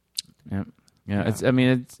 Yep. Yeah, it's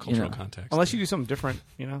cultural context. Unless you do something different,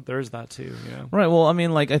 there is that too. Right. Well, I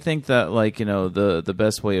mean, I think that the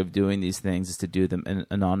best way of doing these things is to do them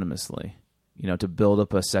anonymously. To build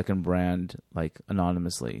up a second brand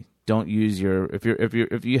anonymously. Don't use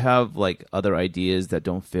if you have other ideas that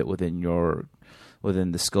don't fit within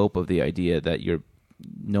the scope of the idea that you're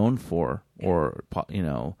known for, or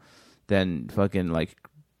then fucking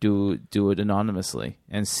do it anonymously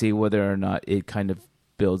and see whether or not it kind of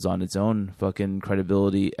builds on its own fucking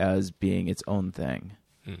credibility as being its own thing.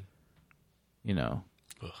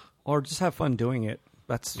 Or just have fun doing it.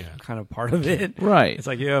 That's kind of part of it. Right. It's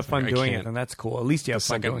like you have fun doing it, and that's cool. At least you have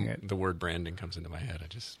fun doing it. The word branding comes into my head. I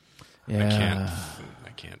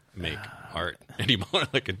can't make art anymore.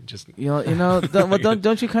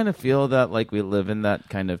 Don't you kind of feel that we live in that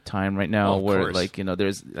kind of time right now where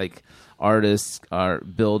there's artists are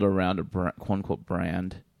built around a quote unquote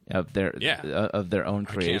brand of their own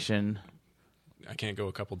creation. I can't go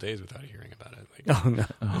a couple days without hearing about it. Oh no!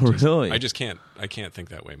 Really? I just can't. I can't think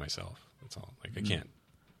that way myself. That's all. I can't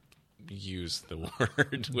use the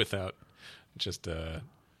word without just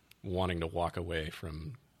wanting to walk away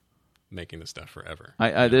from making the stuff forever.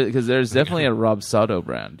 Because there's definitely a Rob Sato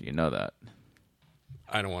brand. You know that.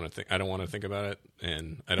 I don't want to think. I don't want to think about it,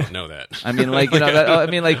 and I don't know that. I mean,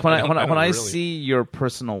 when I see your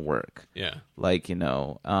personal work,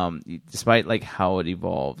 despite how it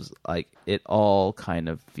evolves, it all kind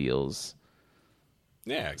of feels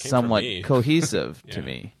somewhat cohesive to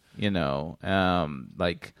me.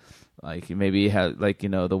 Maybe it has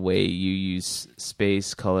the way you use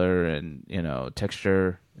space, color, and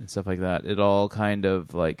texture and stuff like that. It all kind of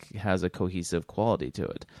has a cohesive quality to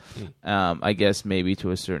it. I guess maybe to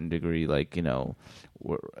a certain degree, we're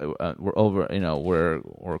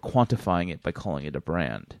quantifying it by calling it a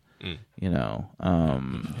brand. Yeah,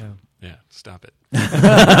 stop it.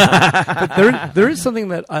 But there is something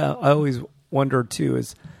that I always wonder too.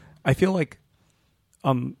 Is I feel like.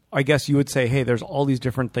 I guess you would say, hey, there's all these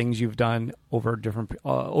different things you've done over a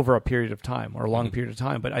period of time or a long period of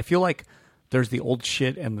time. But I feel like there's the old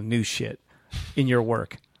shit and the new shit in your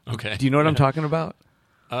work. Okay. Do you know what I'm talking about?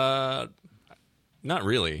 Not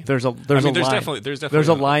really. There's a I mean, line. there's definitely There's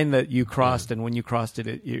a line that you crossed, and when you crossed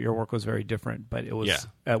it, your work was very different. But it was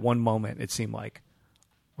at one moment. It seemed like,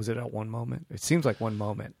 was it at one moment? It seems like one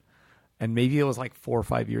moment, and maybe it was like 4 or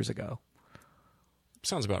 5 years ago.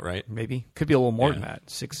 Sounds about right. Maybe could be a little more than that.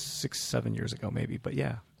 6, 7 years ago, maybe. But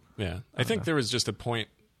yeah. Yeah, I think there was just a point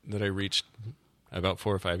that I reached about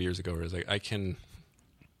 4 or 5 years ago where I was like, I can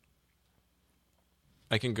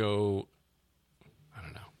go. I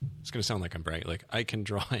don't know. It's going to sound like I'm bragging. Like, I can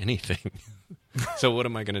draw anything. So what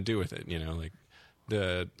am I going to do with it? You know, like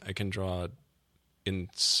I can draw in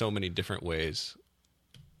so many different ways,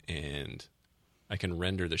 and I can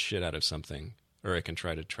render the shit out of something, or I can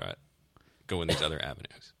try go in these other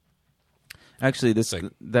avenues. Actually,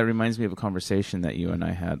 that reminds me of a conversation that you and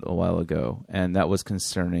I had a while ago, and that was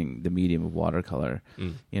concerning the medium of watercolor,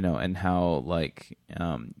 you know, and how, like,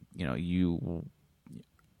 you know, you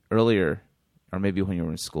earlier, or maybe when you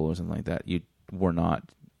were in school or something like that, you were not,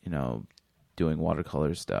 you know, doing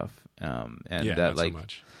watercolor stuff, and that not like so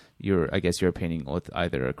much. I guess you're painting with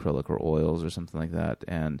either acrylic or oils or something like that.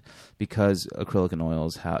 And because acrylic and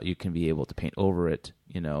oils, how you can be able to paint over it,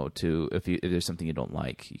 you know, if there's something you don't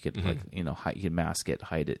like, you could like, you know, you can mask it,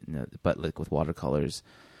 hide it. But like with watercolors,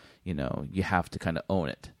 you know, you have to kind of own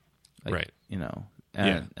it. Like, right. You know,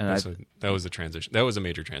 and that was the transition. That was a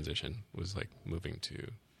major transition, was like moving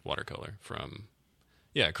to watercolor from,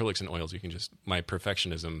 acrylics and oils. My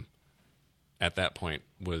perfectionism at that point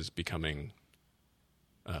was becoming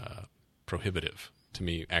prohibitive to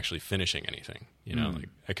me actually finishing anything. You know, like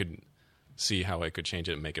I could see how I could change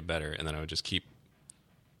it and make it better, and then I would just keep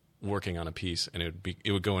working on a piece, and it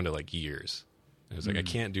would go into like years. And it was like, I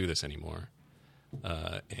can't do this anymore,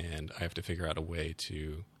 and I have to figure out a way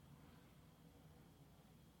to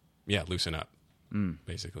loosen up,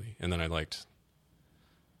 basically. And then I liked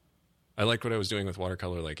what I was doing with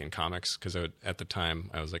watercolor, like in comics, because at the time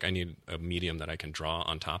I was like, I need a medium that I can draw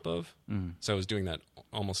on top of. So I was doing that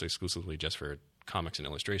almost exclusively just for comics and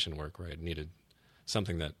illustration work, where I needed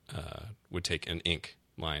something that would take an ink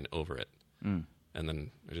line over it. And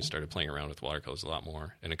then I just started playing around with watercolors a lot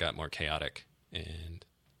more, and it got more chaotic. And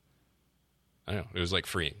I don't know, it was like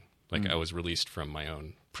freeing. Like I was released from my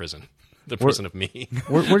own prison. The prison of me.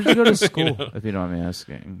 Where did you go to school, if you don't mind me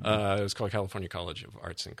asking? It was called California College of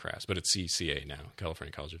Arts and Crafts, but it's CCA now,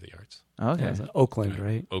 California College of the Arts. Okay. Yeah, Oakland,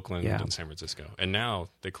 right? Oakland and San Francisco. And now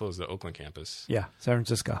they closed the Oakland campus. Yeah, San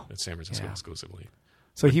Francisco. It's San Francisco exclusively.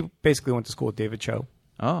 So he basically went to school with David Cho.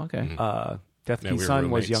 Oh, okay. Death P.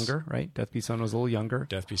 Sun was younger, right? Death P. Sun was a little younger.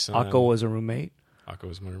 Death P. Sun. Akko was a roommate. Akko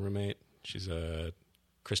was my roommate. She's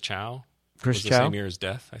Chris Chow. Chris was Chow. The same year as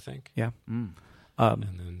Death, I think. Yeah. And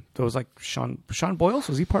then there was like Sean Boyles.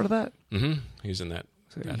 Was he part of that? he was in that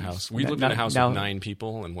house. We lived in a house with 9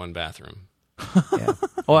 people and 1 bathroom. Yeah.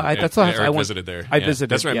 Oh, that's the house Eric visited there. I visited.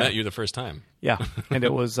 That's where I met you the first time. Yeah, and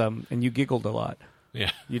it was and you giggled a lot.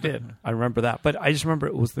 Yeah, you did. I remember that, but I just remember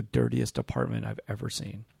it was the dirtiest apartment I've ever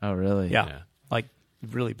seen. Oh, really? Yeah. Like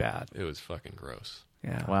really bad. It was fucking gross.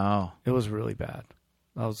 Yeah. Wow. It was really bad.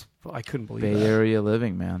 I couldn't believe Bay that. Area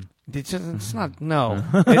living, man. It's not. No,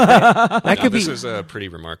 that could be. This is pretty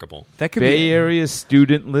remarkable. That could Bay be Area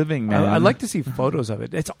student living, man. I'd like to see photos of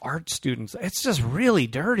it. It's art students. It's just really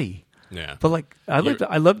dirty. Yeah, but like I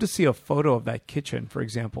love to see a photo of that kitchen, for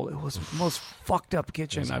example. It was the most fucked up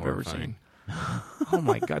kitchen I've ever seen. Oh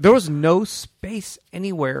my god, there was no space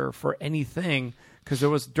anywhere for anything because there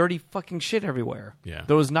was dirty fucking shit everywhere. Yeah,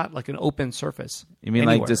 there was not like an open surface. You mean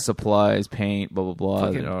anywhere. like just supplies, paint, blah blah blah,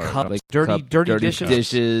 fucking or cups, like dirty dishes.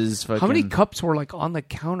 Dishes. How many cups were like on the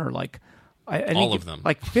counter? Like all of them,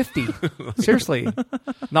 like 50. Seriously,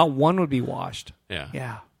 not one would be washed. Yeah,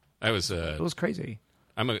 yeah. I was. It was crazy.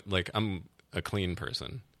 I'm a clean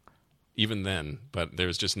person, even then. But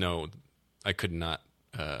there's just I could not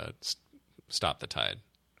stop the tide,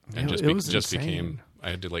 and became. I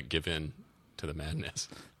had to like give in to the madness.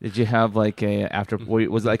 Did you have like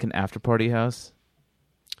was it like an after party house?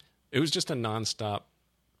 It was just a nonstop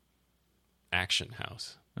action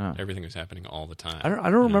house. Oh. Everything was happening all the time.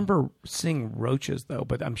 I don't remember seeing roaches though,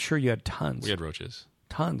 but I'm sure you had tons. We had roaches.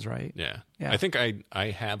 Tons, right? Yeah. I think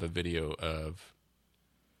I have a video of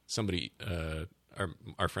somebody,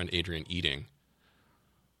 our friend Adrian, eating.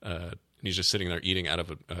 And he's just sitting there eating out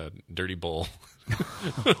of a dirty bowl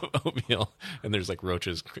of oatmeal, and there's like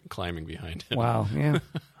roaches climbing behind him. Wow, yeah.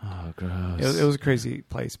 Oh, gross. It was a crazy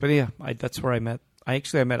place. But yeah, that's where I met. I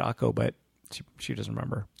met Akko, but she doesn't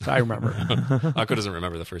remember. So I remember. Akko doesn't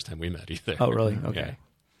remember the first time we met either. Oh, really? Okay.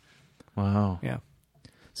 Yeah. Wow. Yeah.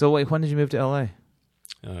 So wait, when did you move to LA?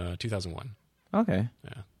 2001. Okay.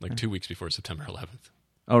 Yeah, like 2 weeks before September 11th.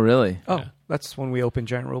 Oh, really? Oh, yeah. That's when we opened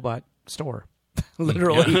Giant Robot store.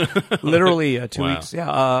 literally 2 Wow. weeks. Yeah,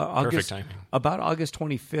 Perfect August. timing. About August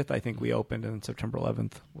 25th, I think we opened, and September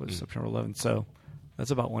 11th was September 11th. So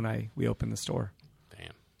that's about when we opened the store.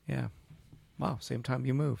 Damn. Yeah. Wow. Same time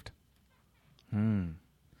you moved.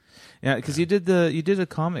 Yeah, because you did a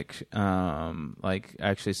comic, like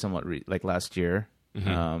actually somewhat like last year.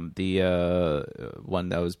 The one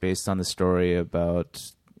that was based on the story about,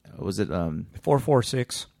 was it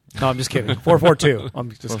 446. No, I'm just kidding. 442. I'm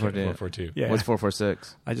just kidding. 442. Yeah. What's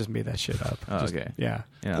 446? I just made that shit up. Oh, Just- okay. Yeah.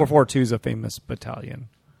 Yeah. 442 is a famous battalion.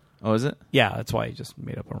 Oh, is it? Yeah, that's why I just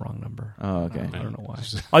made up a wrong number. Oh, okay. I don't know why.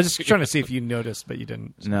 I was just trying to see if you noticed, but you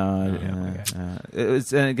didn't. No, Yeah,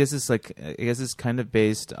 and I guess it's kind of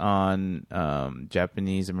based on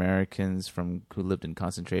Japanese Americans who lived in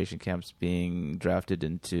concentration camps being drafted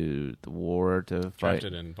into the war to fight.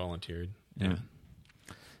 Drafted and volunteered. Yeah.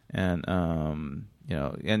 And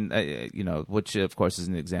which of course is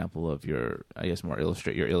an example of your, I guess,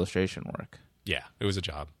 your illustration work. Yeah, it was a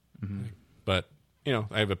job. But,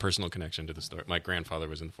 I have a personal connection to the story. My grandfather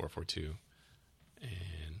was in the 442,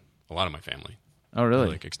 and a lot of my family, Oh, really?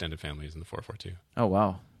 like extended family, is in the 442. Oh,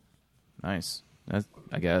 wow, nice. That's,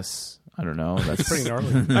 I guess, I don't know. That's Pretty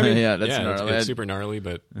gnarly. I mean, yeah, that's yeah, gnarly. it's super gnarly,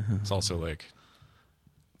 but it's also like,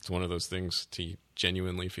 it's one of those things to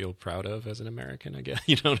genuinely feel proud of as an American, I guess.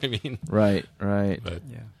 You know what I mean? Right. But,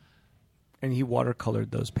 Yeah. And he watercolored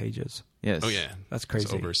those pages. Yes. oh, yeah. That's crazy.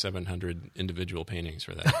 It's over 700 individual paintings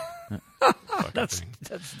for that. fucking thing.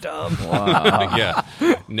 That's dumb. Wow. Yeah,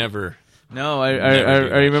 never. No, I Never do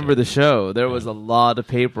that remember shit. the show. There was a lot of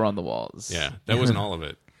paper on the walls. Yeah, that wasn't all of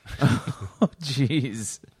it. Oh,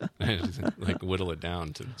 jeez. Like whittle it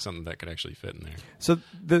down to something that could actually fit in there. So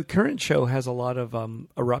the current show has a lot of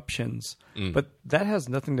eruptions, but that has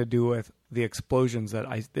nothing to do with the explosions that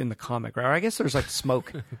in the comic, right? Or I guess there's like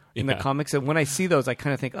smoke in the Yeah. comics, and when I see those, I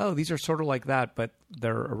kind of think, oh, these are sort of like that, but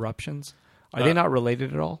they're eruptions. Are they not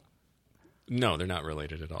related at all? No, they're not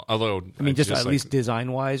related at all. Although, I mean, just at like, least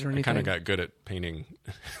design wise or anything. I kind of got good at painting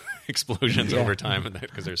explosions Yeah. over time, and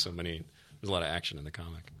because there's a lot of action in the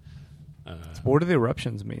comic. What do the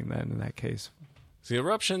eruptions mean then? In that case, So the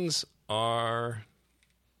eruptions are.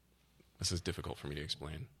 This is difficult for me to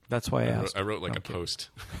explain. that's why I asked. I wrote like a Okay. post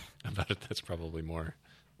about it. That's probably more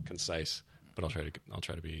concise, but I'll try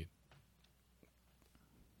to be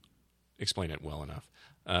explain it well enough.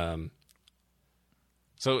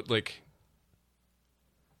 So like,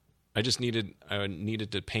 I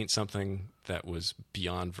needed to paint something that was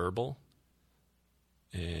beyond verbal,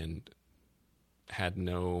 and had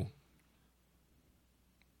no.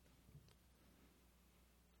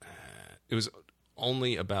 It was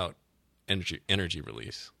only about energy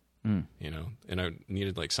release, and I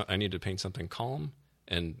needed I needed to paint something calm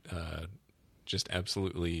and just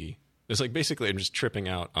absolutely. It's like basically I'm just tripping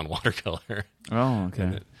out on watercolor. Oh,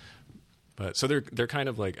 okay. But so they're kind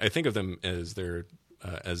of like, I think of them as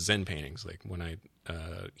as Zen paintings. Like when I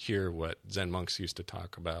hear what Zen monks used to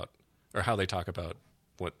talk about, or how they talk about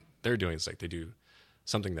what they're doing, it's like they do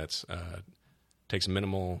something that's takes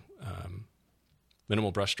minimal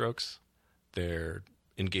brushstrokes. They're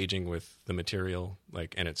engaging with the material,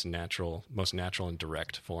 like, in its most natural and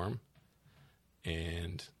direct form,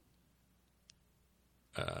 and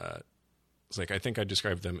it's like, I think I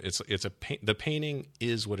described them. The painting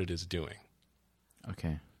is what it is doing.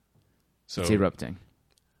 Okay. So It's erupting.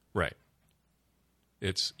 right.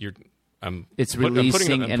 It's I'm It's put- I'm putting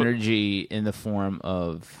releasing it- I'm put- energy in the form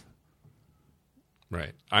of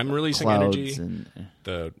right. I'm releasing clouds energy. and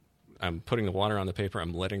I'm putting the water on the paper.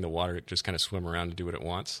 I'm letting the water just kind of swim around and do what it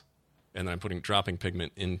wants, and then I'm dropping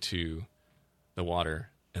pigment into the water,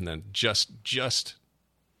 and then just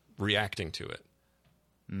reacting to it.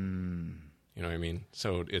 You know what I mean?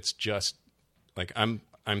 So it's just like I'm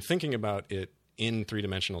thinking about it in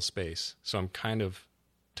 3-dimensional space. So I'm kind of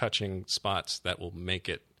touching spots that will make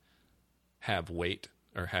it have weight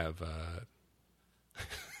or have. I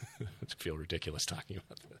feel ridiculous talking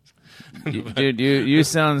about this. dude, you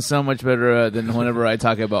sound so much better than whenever I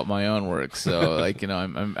talk about my own work. So, like,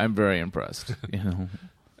 I'm very impressed.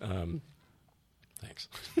 Thanks.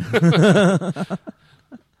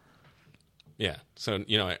 Yeah. So,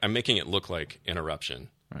 I'm making it look like an eruption.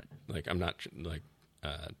 Right. Like I'm not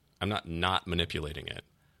manipulating it,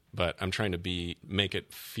 but I'm trying to make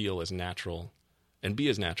it feel as natural and be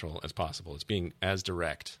as natural as possible. It's being as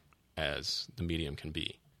direct as the medium can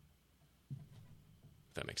be.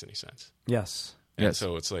 If that makes any sense. Yes. And Yes.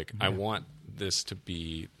 so it's like, I want this to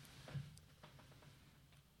be.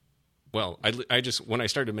 Well, I just, when I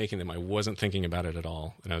started making them, I wasn't thinking about it at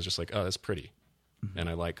all. And I was just like, oh, that's pretty. And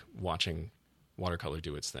I like watching watercolor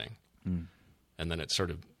do its thing. And then it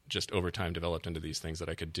sort of just over time developed into these things that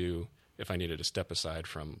I could do if I needed to step aside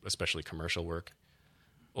from especially commercial work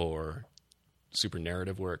or super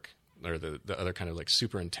narrative work or the other kind of like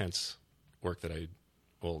super intense work that I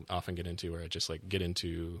will often get into, where I just like get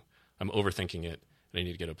into, I'm overthinking it and I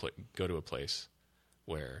need to go to a place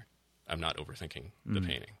where I'm not overthinking the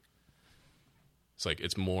painting. It's like,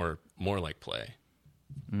 it's more like play.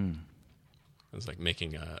 It's like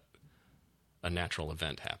making a natural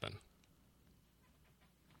event happen.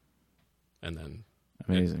 And then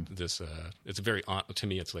Amazing. It's very, to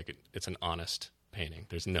me, it's like, it's an honest painting.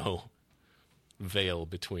 There's no veil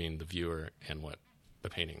between the viewer and what the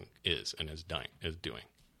painting is and is doing.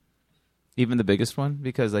 Even the biggest one?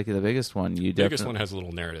 Because like the biggest one, The biggest one has a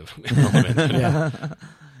little narrative element in it.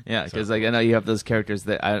 Yeah, because like I know you have those characters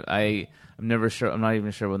that I'm never sure. I'm not even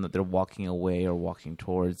sure when they're walking away or walking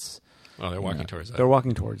towards. Well, they're walking towards that. They're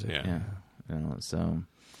walking towards it. Yeah. Yeah, so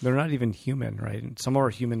They're not even human, right? And some are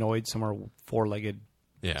humanoid, some are four-legged.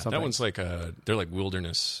 Yeah, something. that one's like they're like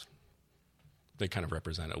wilderness. They kind of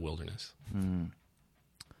represent a wilderness.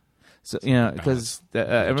 So because I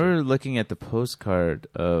remember looking at the postcard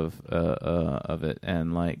of it,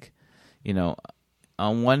 and like,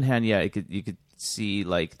 on one hand, yeah, you could see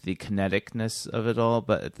like the kineticness of it all,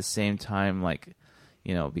 but at the same time, like,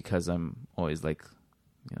 because I'm always like,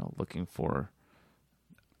 looking for.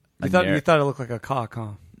 You thought it looked like a cock, huh?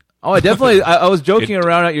 Oh, I definitely. I was joking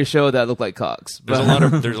around at your show that looked like cocks. But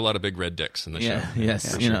There's a lot of big red dicks in the show.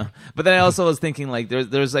 Yes, Sure. But then I also was thinking like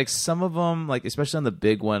there's like some of them, like especially on the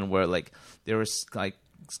big one, where like there was like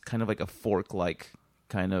kind of like a fork like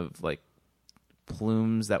kind of like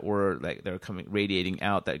plumes that were like they were radiating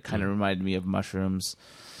out that kind of reminded me of mushrooms.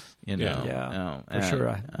 For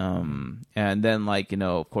sure. And then like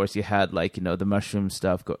of course you had like the mushroom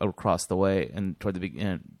stuff go across the way and toward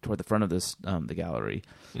the front of this the gallery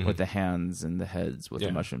with the hands and the heads with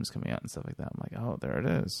the mushrooms coming out and stuff like that. I'm like, oh, there it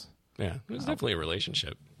is. Yeah, there's definitely a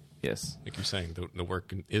relationship. Yes, like you're saying, the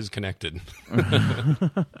work is connected,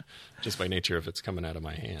 just by nature if it's coming out of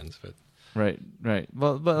my hands. But right.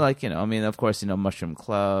 Well, but like I mean, of course, mushroom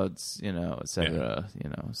clouds, etc.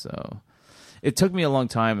 So. It took me a long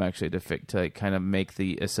time actually to kind of make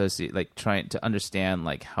the associate, like trying to understand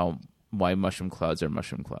like why mushroom clouds are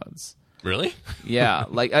mushroom clouds. Really? Yeah,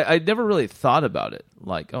 like I never really thought about it.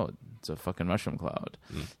 Like, oh, it's a fucking mushroom cloud,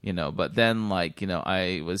 But then like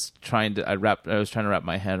I was trying to wrap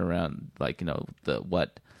my head around like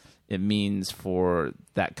what it means for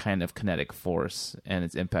that kind of kinetic force and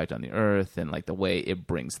its impact on the earth and like the way it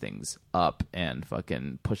brings things up and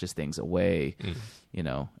fucking pushes things away,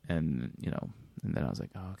 and then I was like,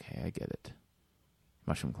 oh, okay, I get it.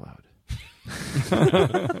 Mushroom cloud.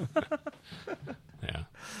 Yeah.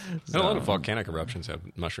 And a lot of volcanic eruptions have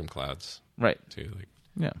mushroom clouds. Right. Too. Like,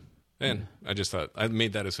 yeah. And I just thought, I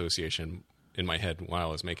made that association in my head while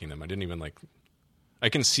I was making them. I didn't even I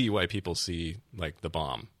can see why people see like the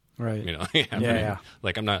bomb. Right. Yeah.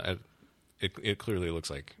 Like I'm not, it clearly looks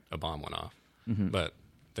like a bomb went off. But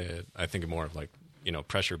I think more of like,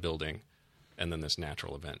 pressure building and then this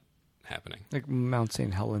natural event happening. Like Mount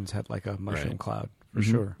St. Helens had like a mushroom cloud for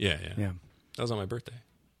sure. Yeah. Yeah. That was on my birthday.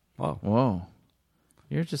 Wow. Whoa.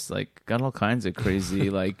 You're just like got all kinds of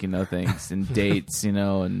crazy like things and dates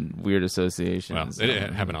and weird associations. Well,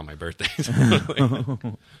 it happened on my birthday.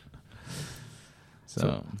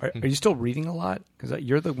 So are you still reading a lot? Because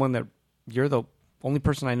you're the only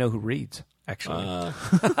person I know who reads. Actually, I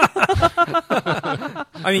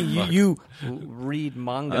mean, you read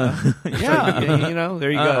manga. Yeah, there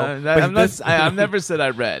you go. I've never said I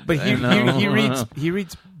read, but he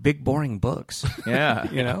reads big boring books.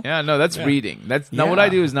 Yeah, Yeah, no, that's reading. That's not what I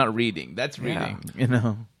do. Is not reading. That's reading.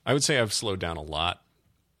 I would say I've slowed down a lot.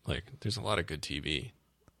 Like, there's a lot of good TV.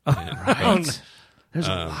 Right. There's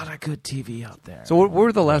a lot of good TV out there. So what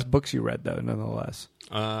were the last books you read, though, nonetheless?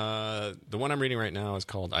 The one I'm reading right now is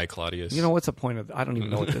called I, Claudius. What's the point of I don't even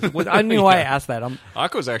know what this is. I don't know why I asked that.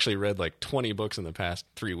 Akko's actually read like 20 books in the past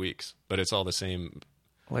 3 weeks, but it's all the same.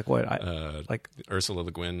 Like what? Like Ursula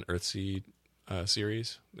Le Guin Earthseed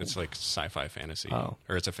series. It's like sci-fi fantasy. Oh.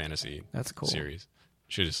 Or it's a fantasy That's cool. series.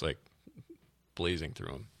 She's just like blazing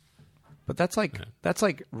through them. But that's like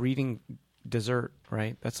reading dessert,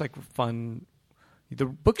 right? That's like fun. The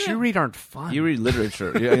books you read aren't fun. You read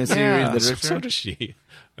literature. You read literature. So does she.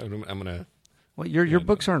 I'm gonna. Well, your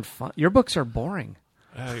books aren't fun. Your books are boring.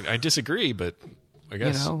 I disagree, but I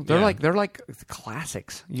guess they're like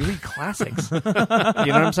classics. You read classics. You know what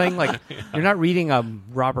I'm saying? Like you're not reading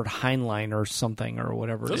Robert Heinlein or something or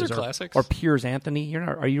whatever. Those it is, are classics. Or Piers Anthony. You're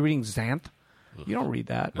not. Are you reading Xanth? You don't read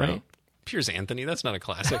that, right? Piers Anthony. That's not a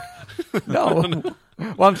classic. No.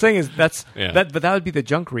 Well, I'm saying is but Yeah. that would be the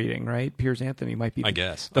junk reading, right? Piers Anthony might be. I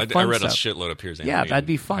guess. the I fun read stuff. a shitload of Piers Anthony. Yeah, that'd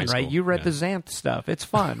be in fun, high right? school. You read Yeah. the Xanth stuff. It's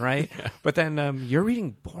fun, right? But then you're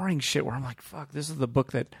reading boring shit where I'm like, fuck, this is the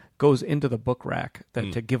book that goes into the book rack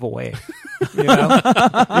to give away. You know? You know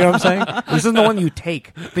what I'm saying? This isn't the one you take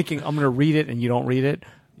thinking I'm going to read it and you don't read it.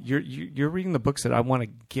 You're reading the books that I want to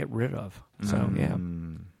get rid of. So, yeah.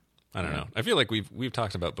 I don't know. I feel like we've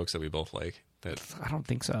talked about books that we both like. That I don't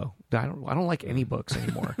think so. I don't like any books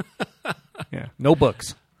anymore. Yeah. No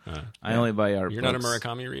books. I only buy art. You're books. not a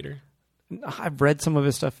Murakami reader? I've read some of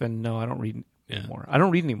his stuff, and no, I don't read anymore. I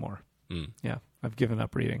don't read anymore. Mm. Yeah, I've given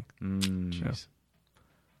up reading. Yeah.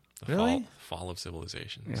 The Really? fall of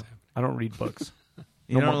civilization. Yeah. I don't read books.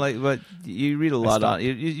 You No don't more. like, but you read a lot stopped. on.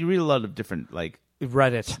 You read a lot of different like.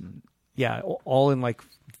 Reddit. Yeah, all in like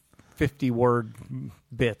 50-word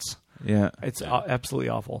bits. Yeah. It's absolutely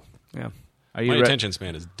awful. Yeah. Are you My re- attention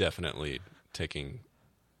span is definitely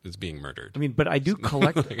is being murdered. I mean, but I do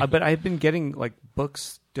collect. But I've been getting like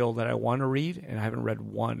books still that I want to read, and I haven't read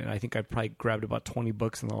one. And I think I probably grabbed about 20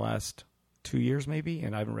 books in the last 2 years, maybe,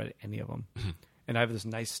 and I haven't read any of them. And I have this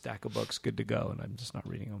nice stack of books good to go, and I'm just not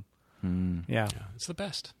reading them. Yeah. Yeah, it's the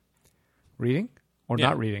best. Reading or Yeah.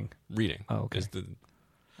 not reading? Reading. Oh, okay. Is the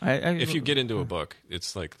I, if you get into a book,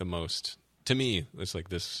 it's like the most. To me, it's like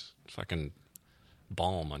this fucking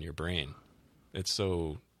balm on your brain. It's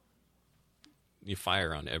so you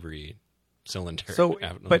fire on every cylinder. So,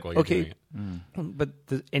 like, but while you're okay, doing it. but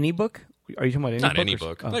any book? Are you talking about any Not book? any or-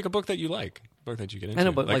 book, oh. like a book that you like, a book that you get into. I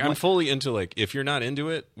know, but like I'm my- fully into like if you're not into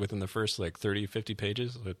it within the first like 30, 50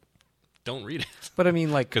 pages, don't read it But I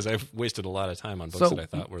mean, like, because I've wasted a lot of time on books So- that I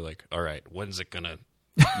thought were like, all right, when's it gonna?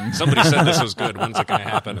 Somebody said this was good. When's it gonna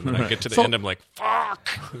happen? And then I get to the end, I'm like, fuck.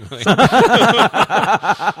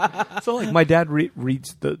 so like my dad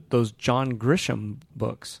reads those John Grisham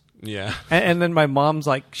books. Yeah. And then my mom's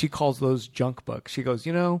like, she calls those junk books. She goes,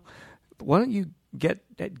 why don't you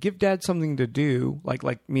give Dad something to do, like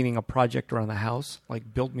meaning a project around the house,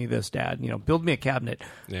 like build me this, Dad, build me a cabinet,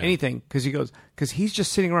 anything, because he's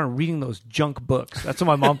just sitting around reading those junk books. That's what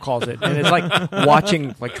my mom calls it, and it's like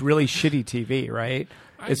watching like really shitty TV, right?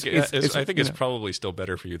 I think it's probably still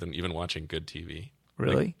better for you than even watching good TV.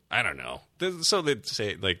 Really? Like, I don't know. So they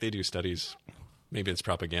say like they do studies. Maybe it's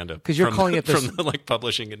propaganda 'Cause you're from- calling it this- from the like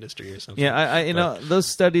publishing industry or something. Yeah, I know those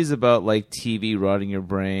studies about like TV rotting your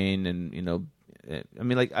brain, and I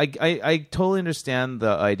mean, like I totally understand the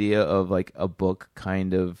idea of like a book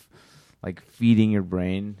kind of like feeding your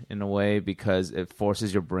brain in a way because it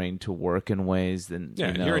forces your brain to work in ways than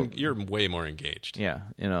You're way more engaged. yeah,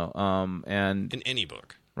 and In any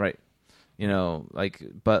book, right, you're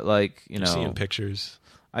seeing pictures.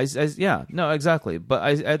 yeah, no, exactly.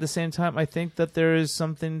 But at the same time, I think that there is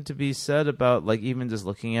something to be said about like even just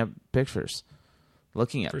looking at pictures, For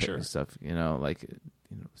sure. stuff.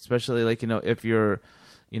 Especially like if you're,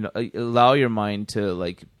 allow your mind to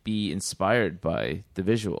like be inspired by the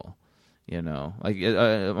visual. I'm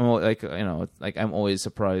always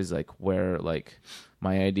surprised like where like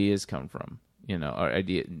my ideas come from. Or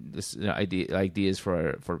ideas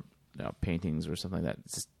for paintings or something like that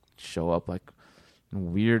just show up like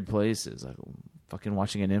in weird places, like fucking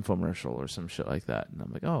watching an infomercial or some shit like that, and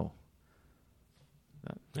I'm like, oh,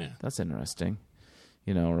 that's interesting,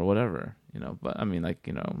 or whatever, But I mean, like,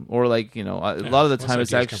 or like, a lot of the time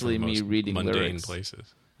it's actually me reading mundane lyrics.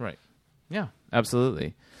 places. Right. Yeah,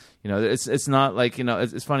 absolutely. It's not like,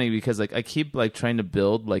 it's funny because like I keep like trying to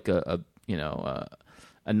build like a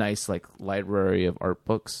nice like library of art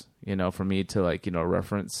books, for me to like,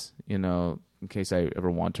 reference, in case I ever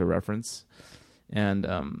want to reference. And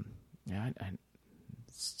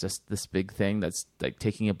it's just this big thing that's like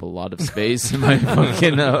taking up a lot of space in my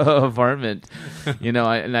fucking apartment, and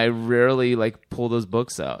I rarely like pull those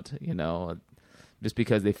books out, just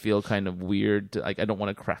because they feel kind of weird. Like I don't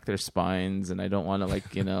want to crack their spines, and I don't want to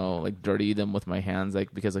like like dirty them with my hands.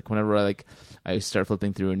 Like because like whenever I start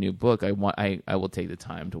flipping through a new book, I will take the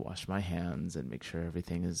time to wash my hands and make sure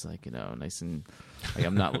everything is like nice and like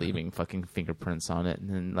I'm not leaving fucking fingerprints on it.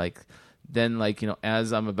 And then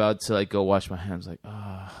as I'm about to like go wash my hands, like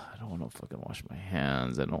I don't want to fucking wash my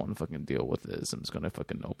hands. I don't want to fucking deal with this. I'm just gonna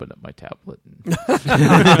fucking open up my tablet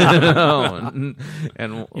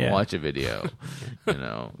and watch a video,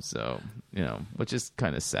 So which is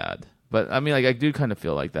kind of sad. But I mean, like I do kind of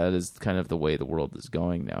feel like that is kind of the way the world is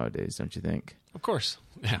going nowadays, don't you think? Of course.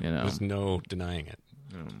 Yeah. There's no denying it.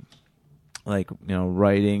 Like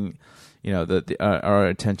writing. Our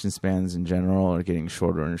attention spans in general are getting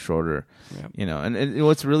shorter and shorter. Yeah. And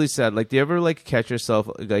what's really sad, like, do you ever like catch yourself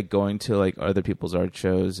like going to like other people's art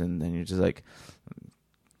shows and then you're just like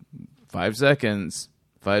 5 seconds,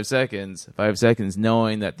 5 seconons, 5 seconds,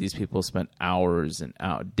 knowing that these people spent hours and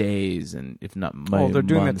days, and if not months. they're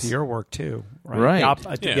doing that to your work too, right?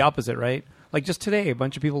 Right. The opposite, right? Like just today, a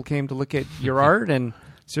bunch of people came to look at your art, and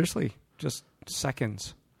seriously, just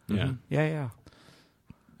seconds. Yeah. Yeah.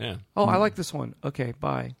 Yeah. Oh, I like this one. Okay,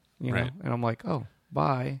 bye. You know, Right. and I'm like, oh,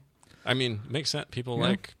 bye. I mean, makes sense. People Yeah.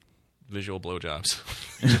 like visual blowjobs.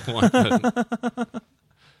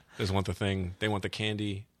 They want the thing. They want the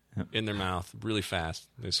candy in their mouth really fast.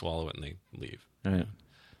 They swallow it and they leave. Right.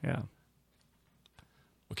 Yeah.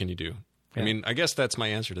 What can you do? Yeah. I mean, I guess that's my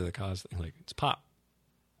answer to the cause thing. Like, it's pop.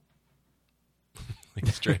 Like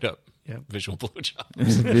straight up Yeah. visual blowjobs.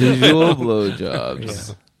 Visual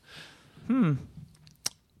blowjobs. Yeah.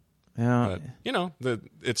 Yeah. But you know,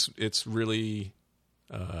 it's really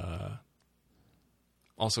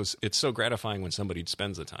also it's so gratifying when somebody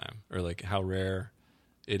spends the time, or like how rare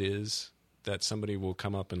it is that somebody will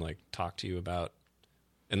come up and like talk to you about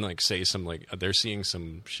and like say some like they're seeing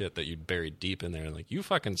some shit that you buried deep in there, and like, you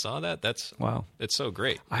fucking saw that? That's Wow. It's so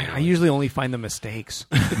great. I usually only find the mistakes.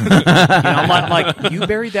 I'm like, you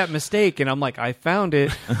buried that mistake, and I'm like, I found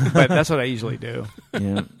it, but that's what I usually do.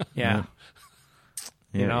 Yeah. Yeah.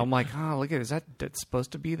 Yeah. You know, I'm like, oh, look at, is that's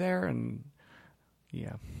supposed to be there? And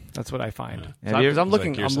yeah, that's what I find. Have you Because ever- I'm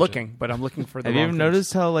looking, Like, you're I'm such looking, but I'm looking for the Have you wrong ever things.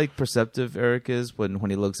 noticed how like perceptive Eric is when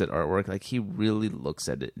he looks at artwork? Like he really looks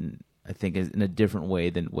at it, I think, in a different way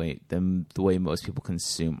than the way most people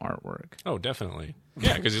consume artwork. Oh, definitely.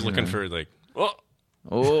 Yeah, because he's looking for like, oh,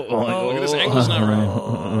 Oh, look at this angle's not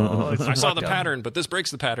right. I saw the pattern, but this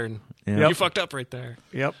breaks the pattern. Yeah. You fucked up right there.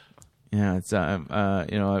 Yep. yeah, it's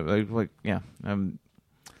you know,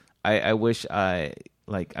 I wish I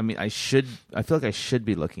like. I mean, I feel like I should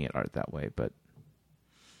be looking at art that way, but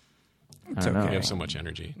It's I don't know. You okay. have so much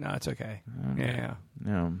energy. No, it's okay. Yeah.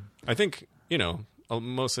 No. I think, you know,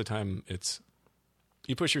 most of the time it's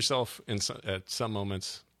you push yourself at some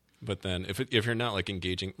moments, but then if you're not like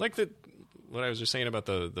engaging, like what I was just saying about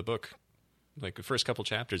the book, like the first couple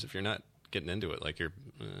chapters, if you're not getting into it, like you're,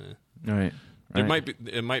 Right.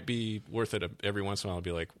 it might be worth it every once in a while to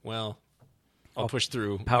be like, well, I'll push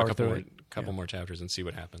through power a through couple it. more chapters and see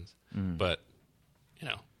what happens. But you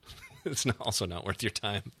know, it's also not worth your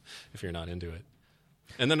time if you're not into it.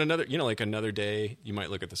 And then another day, you might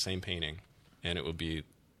look at the same painting, and it will be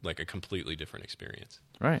like a completely different experience.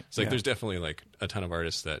 Right. It's like Yeah. there's definitely like a ton of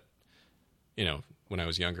artists that, you know, when I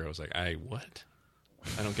was younger, I was like, I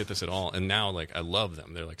don't get this at all. And now, like, I love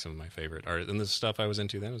them. They're like some of my favorite artists. And the stuff I was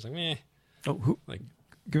into then, I was like, meh. Oh, Like,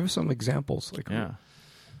 give us some examples. Like, Yeah.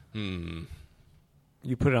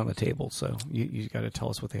 you put it on the table, so you got to tell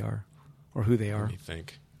us what they are or who they are. let me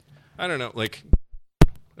think. I don't know. Like,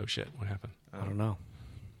 oh shit, what happened? I don't know.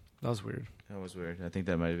 That was weird. That was weird. I think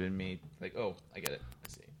that might have been me. Like, oh, I get it. I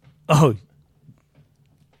see. Oh,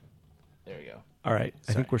 There we go. all right.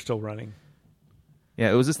 I Sorry. think we're still running.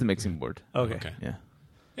 Yeah, it was just the mixing board. Okay. Yeah.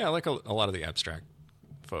 Yeah, I like a lot of the abstract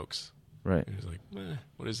folks. Right. It was like,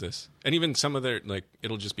 what is this? And even some of their, like,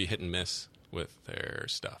 it'll just be hit and miss with their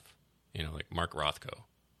stuff. You know, like Mark Rothko.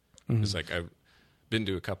 It's like I've been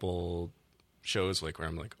to a couple shows like where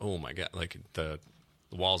I'm like, oh my God, like the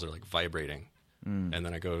walls are like vibrating. And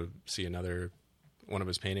then I go see one of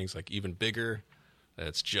his paintings, like even bigger.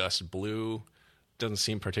 It's just blue. Doesn't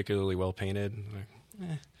seem particularly well painted. I'm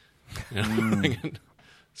like, You know?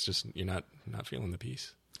 It's just, you're not feeling the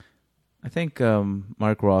piece. I think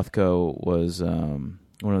Mark Rothko was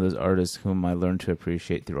one of those artists whom I learned to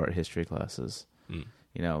appreciate through art history classes.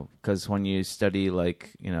 You know, because when you study, like,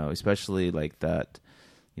 you know, especially like that,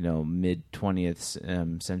 you know, mid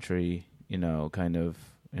 20th century, you know, kind of,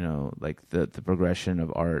 you know, like the progression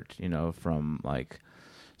of art, you know, from like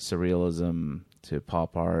surrealism to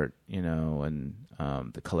pop art, you know, and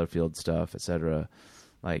the color field stuff, etc.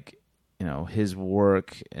 Like, you know, his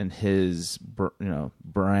work and his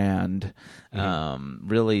brand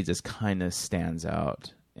really just kind of stands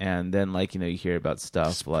out. And then, like, you know, you hear about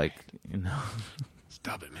stuff like, you know,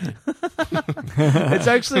 Stop it, man. it's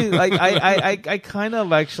actually like I kind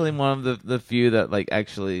of actually one of the few that like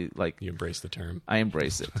actually like You embrace the term. I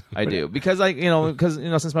embrace it. I do because because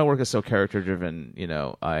since my work is so character driven,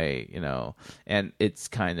 and it's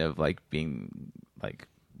kind of like being like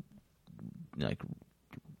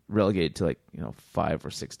relegated to 5 or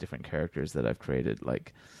 6 different characters that I've created.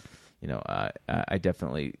 Like, I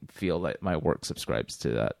definitely feel that my work subscribes to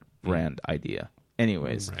that brand idea.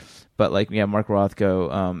 Anyways, Right. but Mark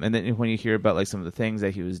Rothko, and then when you hear about like some of the things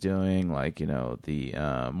that he was doing, like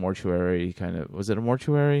the mortuary kind of, was it a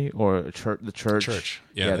mortuary or a church? The church,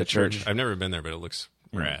 Yeah, the church. I've never been there, but it looks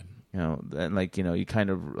rad. And you kind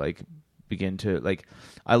of like begin to like.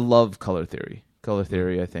 I love color theory. Color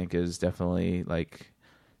theory, I think, is definitely like,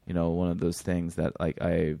 one of those things that like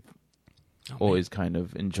I've always kind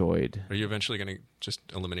of enjoyed. Are you eventually going to just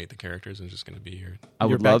eliminate the characters and just going to be here? I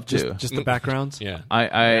would love to. Just the backgrounds. Yeah.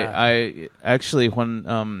 I actually when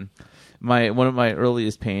one of my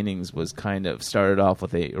earliest paintings was kind of started off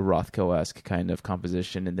with a Rothko-esque kind of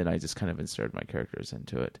composition, and then I just kind of inserted my characters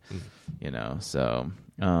into it. So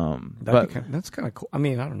That's kind of cool. I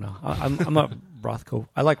mean, I don't know. I'm a Rothko.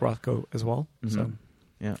 I like Rothko as well. So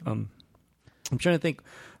yeah. I'm trying to think.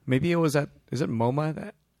 Maybe it was is it MoMA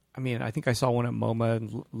that? I mean, I think I saw one at MoMA. And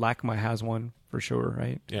LACMA has one for sure,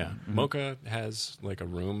 right? Yeah. Mocha has like a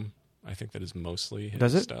room, I think, that is mostly his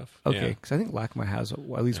Does it? stuff. Okay, Yeah. because I think LACMA has at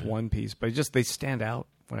least one piece, but they stand out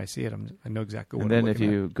when I see it. I know exactly what. And then I'm if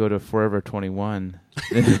looking you go to Forever 21,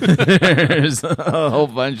 there's a whole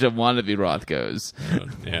bunch of wannabe Rothkos.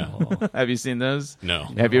 Yeah. Have you seen those? No.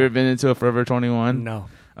 Have you ever been into a Forever 21? at. No,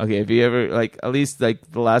 Okay, have you ever at least the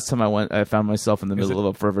last time I went, I found myself in the middle of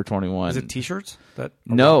a Forever 21. is it T-shirts that?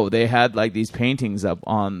 No, they had like these paintings up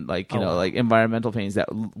on like environmental paintings that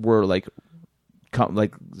were like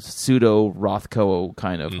pseudo Rothko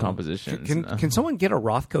kind of compositions. Can someone get a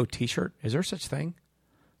Rothko T-shirt? Is there such thing?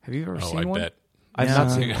 Have you ever Oh, seen I one? bet. I've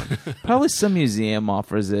not seen one. Probably some museum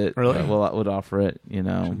offers it. Really? Would offer it.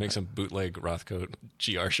 Make some bootleg Rothko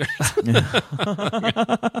GR shirts.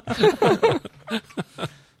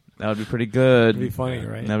 That would be pretty good. It'd be funny,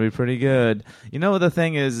 right? That'd be pretty good. The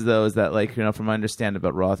thing is, though, is that from my understanding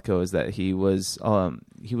about Rothko is that he was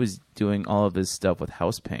doing all of his stuff with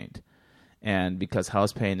house paint, and because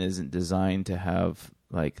house paint isn't designed to have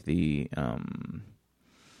like the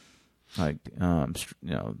the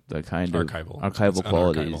kind Archival. of archival It's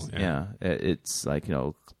qualities. unarchival, yeah. It's like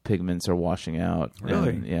pigments are washing out. Really?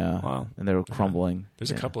 And, yeah. Wow. And they're crumbling.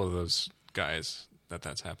 There's a couple of those guys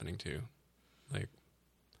that's happening to. Like,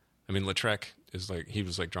 I mean, Lautrec is he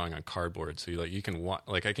was drawing on cardboard, so you can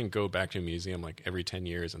I can go back to a museum every 10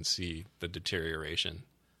 years and see the deterioration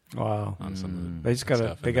Wow. on some of the They just gotta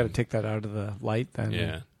stuff. they gotta take that out of the light then.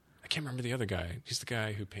 Yeah, I can't remember the other guy. He's the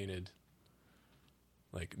guy who painted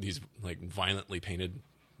these violently painted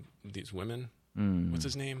these women. What's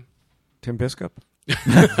his name? Tim Biscup. He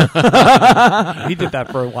did that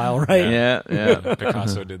for a while, right? Yeah.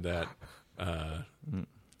 Picasso did that.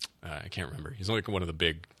 I can't remember. He's only one of the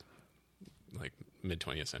big mid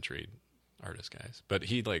 20th century artist guys. But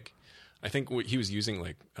he I think he was using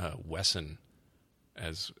Wesson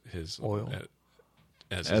as his oil.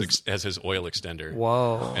 As his oil extender.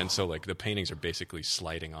 Whoa. And so the paintings are basically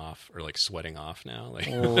sliding off or sweating off now.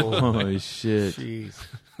 Holy shit. Jeez.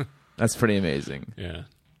 That's pretty amazing. Yeah.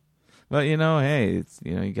 But hey, it's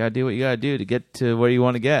you gotta do what you gotta do to get to where you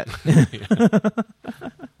want to get.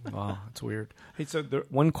 Wow, that's weird. Hey, so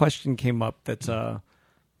one question came up that's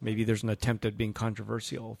maybe there's an attempt at being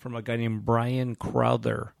controversial from a guy named Brian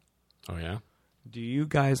Crowther. Oh yeah. Do you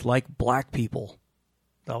guys like black people?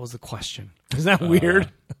 That was the question. Is that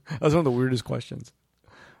weird? That was one of the weirdest questions.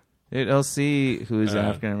 Dude, LC, who is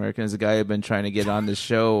African American, is a guy I've been trying to get on this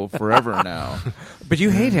show forever now. But you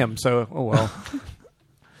hate him, so oh well.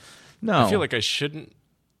 No, I feel like I shouldn't.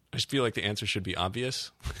 I feel like the answer should be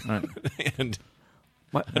obvious, Right. and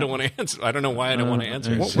I don't want to answer. I don't know why I don't want to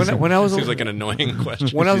answer. It When I was seems like an annoying question.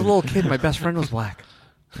 when I was a little kid, my best friend was black.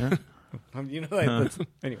 That's,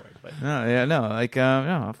 anyway. But. No, yeah, no,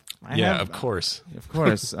 no. Of course. Of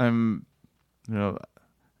course, I'm.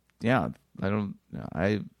 Yeah, I don't.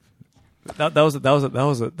 That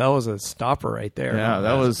was a stopper right there. Yeah,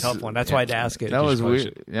 that was a tough one. That's why I had to ask it. That was punch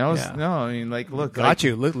weird. That was Yeah. no. I mean, look, Got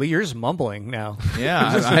you. Look, you're just mumbling now.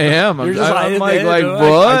 Yeah, I am. You're just I'm like,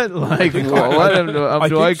 what? Like what?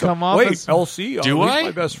 Do I come off? Wait, as, LC. Do he's I?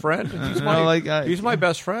 my best friend. He's my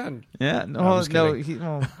best friend. Yeah, I'm no, just no. kidding.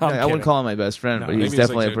 I kidding. wouldn't call him my best friend, No, but he's Maybe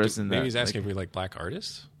definitely it's a person that. Maybe he's asking if we like black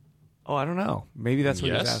artists. Oh, I don't know. Maybe that's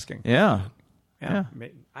what he's Yes. asking. Yeah. Yeah.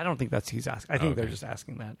 I don't think that's he's asking. I think they're just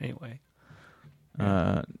asking that anyway.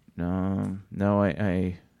 No,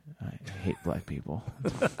 I hate black people.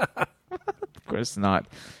 Of course not.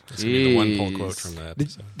 This will be the one pull Jeez. quote from that.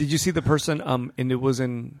 Did you see the person? And it was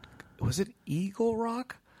it Eagle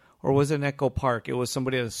Rock or was it Echo Park? It was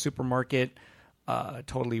somebody at a supermarket,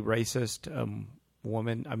 totally racist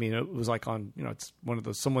woman. I mean, it was it's one of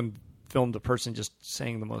those. Someone filmed a person just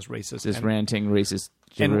saying the most racist, Just ranting racist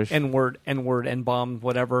gibberish. N-word, N-bomb,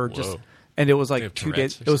 whatever. Whoa. Just And it was They like have 2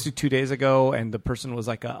 Tourette's days. or It was 2 days ago, and the person was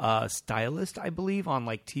like a stylist, I believe, on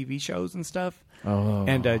like TV shows and stuff. Oh.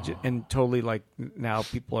 And totally like now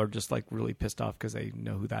people are just like really pissed off because they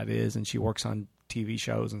know who that is, and she works on TV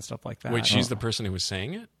shows and stuff like that. Wait, she's the person who was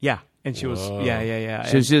saying it? Yeah, and she was Whoa. yeah.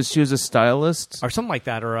 She was a stylist. or something like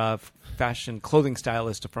that, or a fashion clothing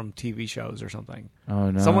stylist from TV shows or something. Oh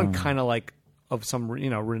no. Someone kind of like of some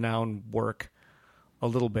renowned work a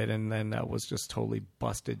little bit, and then that was just totally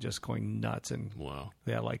busted, just going nuts and Wow.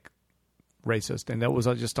 like racist. And that was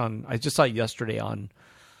I just saw it yesterday on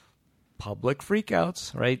Public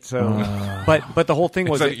Freakouts, right? So, but the whole thing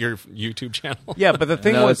Was was that your YouTube channel? yeah, but the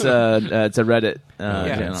thing No, was it's a Reddit.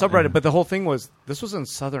 yeah, channel. subreddit. But the whole thing was this was in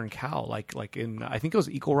Southern Cal, like in I think it was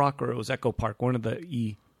Eagle Rock or it was Echo Park, one of the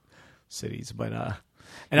E cities. But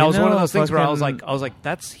and You I was one of know, those things where I was fucking- like,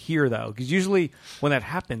 that's here though, because usually when that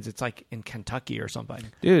happens, it's like in Kentucky or something.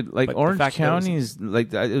 Dude, like But the Orange fact that it was- County's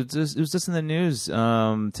like it was just in the news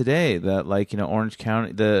today that like Orange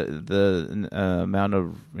County the amount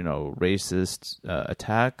of racist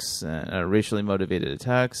attacks racially motivated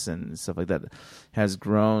attacks and stuff like that has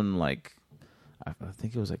grown like I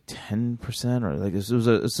think it was like 10% or like it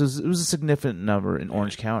was a significant number in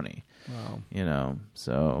Orange County. Wow.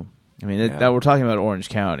 So I mean Yeah. that we're talking about Orange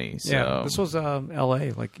County. So Yeah, this was L.A.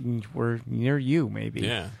 Like we're near you, maybe.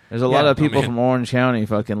 Yeah. there's a lot Yeah. of people Oh, man. from Orange County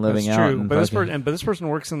fucking living That's out. true. in But fucking- this person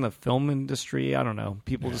works in the film industry. I don't know.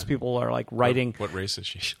 These people are like writing. What race is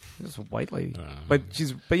she? This is a white lady, but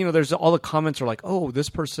there's all the comments are like, oh, this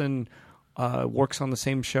person works on the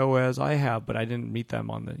same show as I have, but I didn't meet them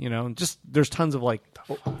on the, just there's tons of like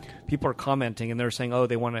people are commenting and they're saying, oh,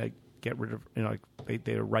 they want to get rid of,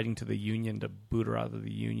 they're writing to the union to boot her out of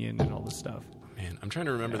the union and all this stuff. Man, I'm trying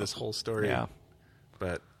to remember this whole story. Yeah.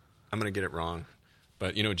 But I'm going to get it wrong.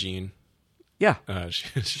 But Jean. Yeah.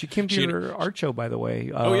 She She came to your art show, by the way.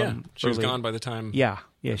 Oh, yeah. She was early. gone by the time. Yeah.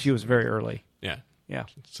 She was very early. Yeah. Yeah.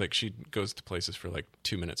 It's like she goes to places for like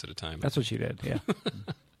 2 minutes at a time. That's what she did. Yeah.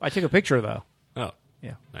 I took a picture, though. Oh,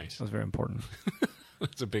 Yeah. nice. That was very important.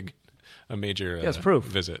 That's a major Yeah, it's proof.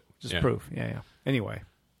 visit. Just Yeah. proof. Yeah. Anyway.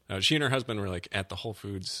 She and her husband were like at the Whole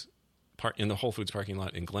Foods in the Whole Foods parking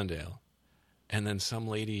lot in Glendale, and then some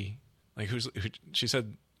lady like who she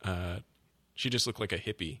said she just looked like a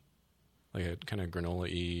hippie, like a kind of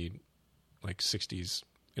granola-y, like 60s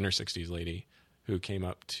in her 60s lady who came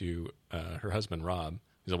up to her husband Rob,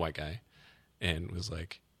 who's a white guy, and was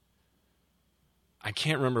like, I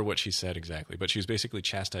can't remember what she said exactly, but she was basically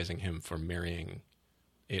chastising him for marrying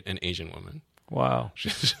an Asian woman. Wow.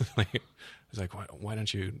 She's like, it's like, why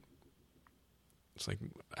don't you? It's like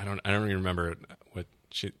I don't even remember what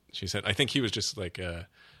she said. I think he was just like,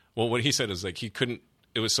 what he said is like he couldn't.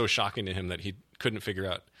 It was so shocking to him that he couldn't figure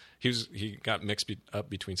out. He got mixed up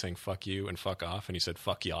between saying "fuck you" and "fuck off," and he said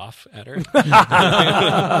 "fuck you off" at her.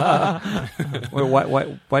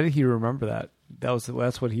 Wait, why did he remember that? That's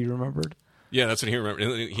what he remembered. Yeah, that's what he remembered.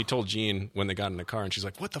 And he told Jean when they got in the car, and she's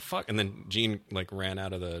like, "What the fuck?" And then Jean like ran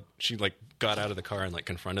out of the. She like got out of the car and like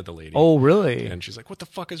confronted the lady. Oh, really? And she's like, "What the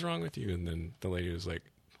fuck is wrong with you?" And then the lady was like,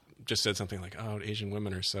 just said something like, "Oh, Asian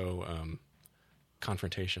women are so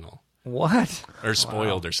confrontational What? or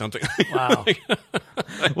spoiled or something." Wow.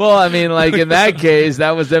 Well, I mean, like in that case,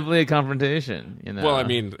 that was definitely a confrontation. Well, I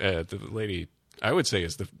mean, the lady I would say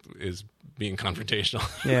is being confrontational.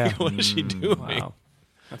 Yeah. What is she doing? Wow.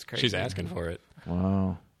 That's crazy. She's asking for it.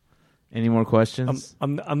 Wow. Any more questions?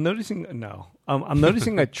 I'm noticing I'm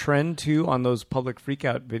noticing a trend too on those public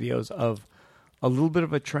freakout videos of a little bit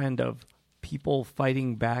of a trend of people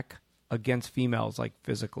fighting back against females, like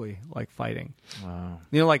physically, like fighting. Wow.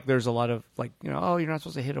 Like there's a lot of like, oh, you're not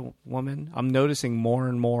supposed to hit a woman. I'm noticing more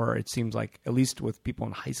and more. It seems like at least with people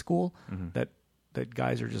in high school that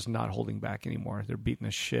guys are just not holding back anymore. They're beating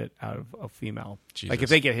the shit out of a female. Jesus. Like if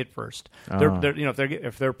they get hit first,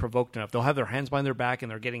 if they're provoked enough, they'll have their hands behind their back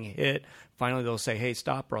and they're getting hit. Finally, they'll say, "Hey,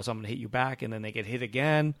 stop, or else I'm going to hit you back." And then they get hit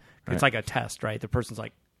again. Right. It's like a test, right? The person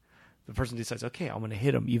decides, "Okay, I'm going to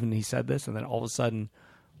hit him." Even he said this, and then all of a sudden,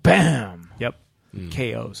 Bam. yep,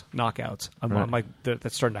 KOs, knockouts. I'm Right. like,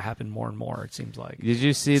 that's starting to happen more and more. It seems like. Did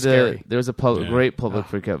you see Scary. there was a great public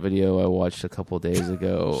freakout video I watched a couple days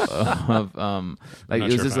ago of I'm like not it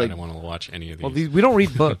was sure just if like I want to watch any of these. Well, we don't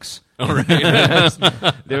read books. Oh, right.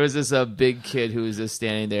 there was this big kid who was just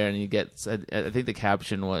standing there and he gets I think the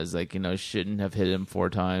caption was like shouldn't have hit him 4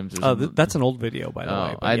 times or Oh, something. that's an old video, by the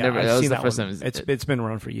way. But I never- I've that was seen the that first one. time It's been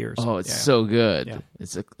around for years. Oh, it's Yeah. so good. Yeah.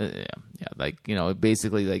 It's like it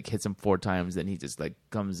basically like hits him 4 times, then he just like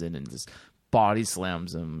comes in and just body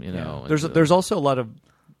slams him. Yeah. And There's also a lot of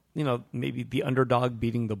maybe the underdog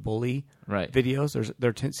beating the bully Right. videos.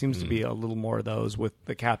 There seems to be a little more of those with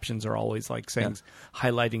the captions are always like saying,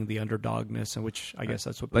 highlighting the underdogness, and which I guess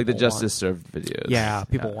that's what Like the people Justice Served videos. want. Yeah,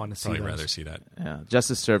 people want to see Probably those. rather see that. Yeah.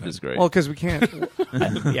 Justice Served is great. Well, because we can't. I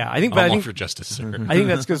think, but I'm I all think for justice, sir. I think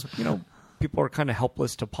that's because people are kind of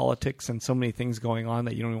helpless to politics and so many things going on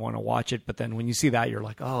that you don't even want to watch it. But then when you see that, you're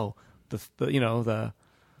like, oh, the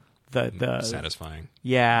Satisfying.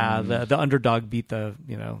 the underdog beat the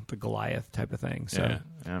Goliath type of thing. So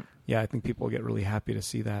Yeah. yeah. I think people get really happy to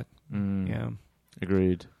see that. Yeah,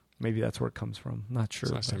 Agreed. maybe that's where it comes from. Not sure. It's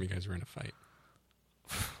the last but time you guys were in a fight.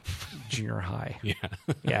 junior high. Yeah.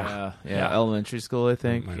 Yeah. Yeah. Elementary school, I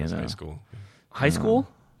think. Mine was high school. High school.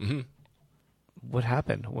 Mm-hmm. What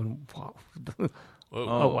happened when? Whoa.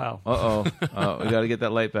 Oh, wow. Oh, we got to get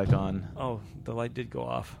that light back on. Oh, the light did go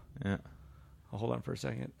off. Yeah. Oh, hold on for a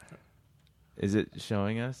second. Is it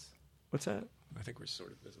showing us? What's that? I think we're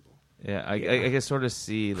sort of visible. Yeah, I can sort of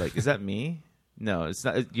see. Like, is that me? No, it's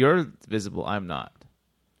not. You're visible. I'm not.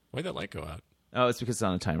 Why'd that light go out? Oh, it's because it's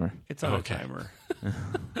on a timer. It's on Okay. a timer.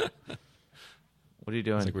 What are you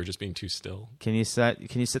doing? It's like we're just being too still. Can you set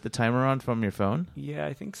the timer on from your phone? Yeah,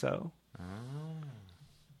 I think so.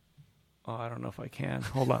 Oh, I don't know if I can.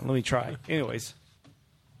 Hold on, let me try. Anyways,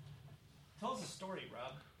 tell us a story,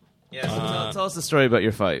 Rob. Yeah. Tell us the story about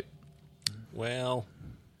your fight. Well,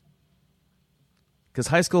 Because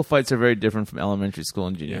high school fights are very different from elementary school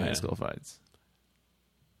and junior Yeah. high school fights.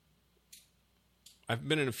 I've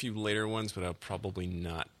been in a few later ones, but I'll probably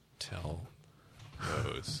not tell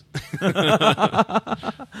those.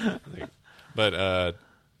 But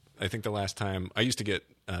I think the last time I used to get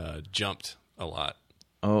jumped a lot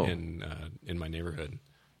in my neighborhood,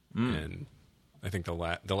 and I think the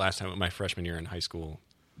last time, my freshman year in high school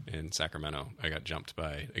in Sacramento, I got jumped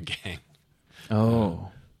by a gang.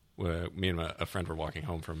 Oh. Me and a friend were walking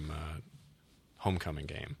home from homecoming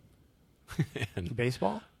game. And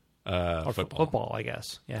Baseball or football. Football, I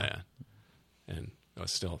guess. Yeah. And I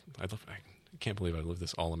can't believe I lived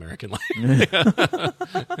this all-American life.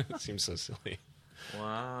 It seems so silly.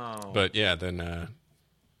 Wow. But yeah, then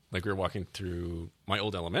we were walking through my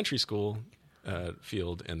old elementary school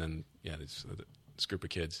field, and then this group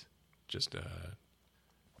of kids just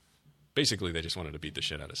basically they just wanted to beat the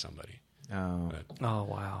shit out of somebody. Oh. Oh,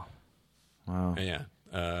 wow. Wow. And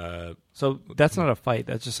yeah. So that's not a fight.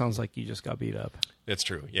 That just sounds like you just got beat up. That's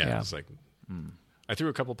true. Yeah. Yeah. It's like I threw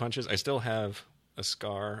a couple punches. I still have a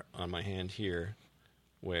scar on my hand here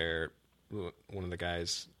where one of the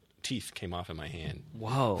guy's teeth came off in my hand.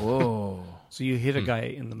 Whoa. Whoa. So you hit a guy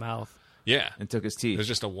in the mouth. Yeah. And took his It teeth. was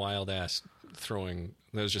just a wild ass throwing.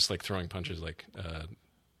 It was just like throwing punches like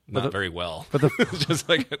not very well. But the It's just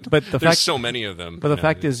like but the there's fact so many of them. but the you know,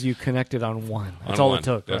 fact is you connected on one. That's on all one. it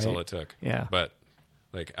took. That's right? all it took. Yeah. But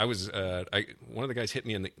like I was, one of the guys hit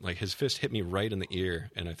me in the his fist hit me right in the ear,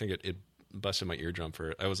 and I think it busted my eardrum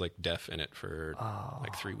for. I was like deaf in it for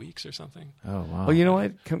like 3 weeks or something. Oh, wow. Well, you know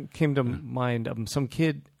what came to mind? Some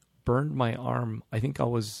kid burned my arm. I think I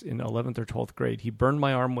was in 11th or 12th grade. He burned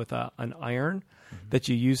my arm with an iron that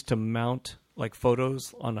you use to mount like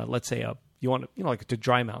photos on a, let's say like to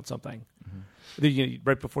dry mount something.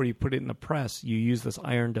 Right before you put it in the press, you use this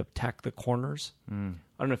iron to tack the corners. I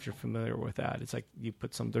don't know if you're familiar with that. It's like you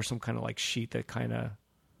put there's some kind of like sheet that kind of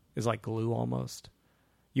is like glue almost.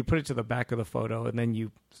 You put it to the back of the photo, and then you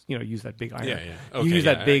use that big iron. Yeah. You Okay, use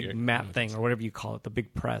yeah, that big I- mat thing or whatever you call it, the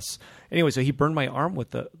big press. Anyway, so he burned my arm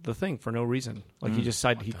with the thing for no reason. Like he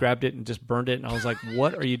decided he grabbed it and just burned it, and I was like,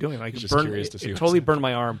 "What are you doing?" Like He's it just burned. curious to see It what's totally in it. burned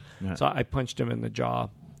my arm. Yeah. So I punched him in the jaw,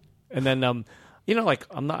 and then I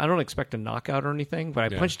don't expect a knockout or anything, but I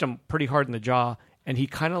Yeah. punched him pretty hard in the jaw, and he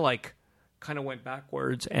kind of went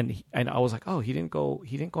backwards, and I was like, oh, he didn't go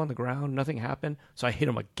on the ground, nothing happened, so I hit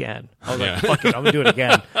him again. I was Yeah. like, fuck it, I'm gonna do it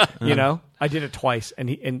again. I did it twice, and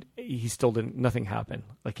he still didn't. Nothing happened.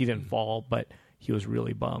 Like he didn't fall, but he was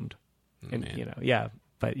really bummed, and Man.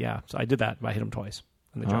 So I did that. I hit him twice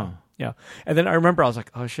in the jaw. Oh. Yeah, and then I remember I was like,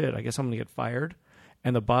 oh shit, I guess I'm gonna get fired,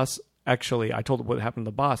 and the boss. Actually, I told him what happened to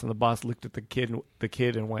the boss, and the boss looked at the kid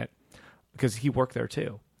and went, because he worked there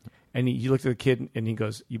too. And he looked at the kid and he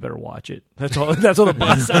goes, "You better watch it." That's all. That's what the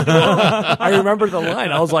boss said. I remember the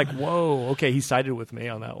line. I was like, "Whoa, okay." He sided with me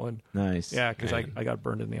on that one. Nice. Yeah, because I Man. got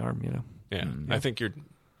burned in the arm. Yeah. I think you're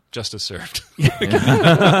justice served. Yeah.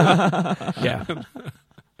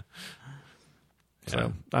 So Yeah.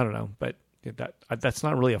 I don't know, but that's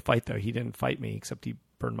not really a fight though. He didn't fight me except he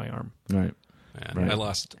burned my arm. Right. Yeah. Right. I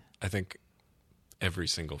lost, I think, every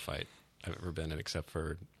single fight I've ever been in except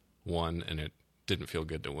for one, and it didn't feel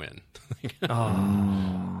good to win.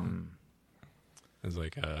 Oh, It was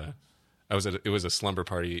like I it was a slumber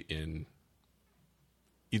party in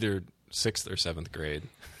either 6th or 7th grade.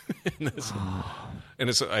 And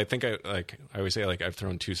it's, I think I always say, like, I've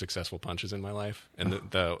thrown 2 successful punches in my life, and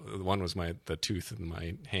the one was the tooth in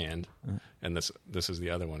my hand, and this is the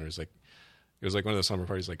other one. It was like one of those slumber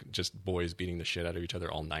parties, like just boys beating the shit out of each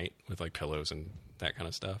other all night with like pillows and that kind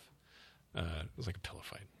of stuff. It was like a pillow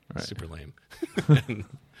fight, super lame.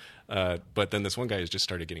 But then this one guy just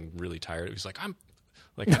started getting really tired. He was like,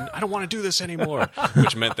 I don't want to do this anymore,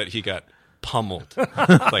 which meant that he got pummeled.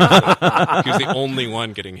 Like, he was the only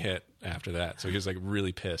one getting hit after that. So he was like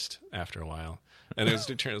really pissed after a while. And it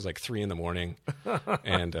was like 3 a.m,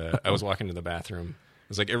 and I was walking to the bathroom. It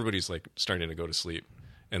was like everybody's like starting to go to sleep,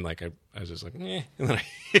 and like I was just like, and then I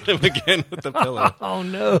hit him again with the pillow. Oh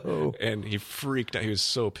no! And he freaked out. He was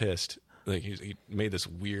so pissed. Like he made this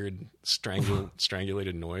weird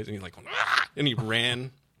strangulated noise, and he like, and he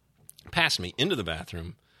ran past me into the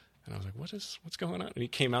bathroom. And I was like, what's going on? And he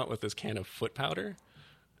came out with this can of foot powder.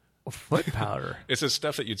 Foot powder? It's this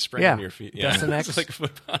stuff that you'd spray on your feet. Yeah, Desenex. It's like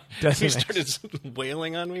foot powder. And he started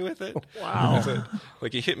wailing on me with it. Wow. So,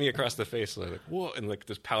 like, he hit me across the face. So I was like, whoa. And like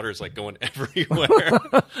this powder is like going everywhere.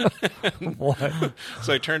 What?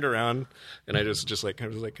 So I turned around and I was like,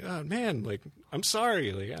 oh man, like, I'm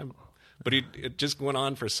sorry. Like, but it just went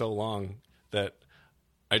on for so long that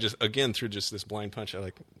I just, again, through just this blind punch, I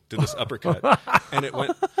like did this uppercut, and it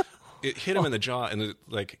hit him in the jaw, and it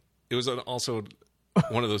was also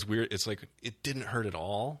one of those weird. It's like it didn't hurt at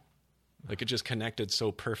all, like it just connected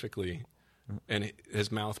so perfectly, and his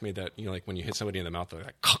mouth made that, like when you hit somebody in the mouth, they're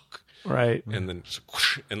like, right, and then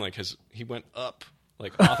and like he went up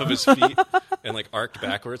like off of his feet and like arced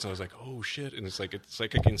backwards, and I was like, oh shit, and it's like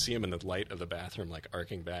I can see him in the light of the bathroom like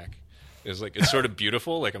arcing back. It's sort of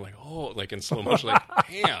beautiful. Like I'm like, oh, like in slow motion, like,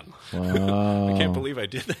 damn, I can't believe I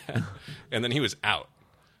did that. And then he was out.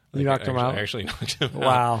 You knocked him out? I actually knocked him out.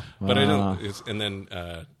 Wow. But I didn't. And then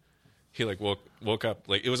he like woke up.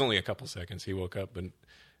 Like it was only a couple seconds. He woke up and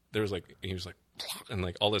there was like, he was like, and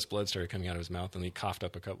like all this blood started coming out of his mouth, and he coughed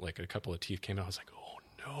up a couple of teeth came out. I was like, oh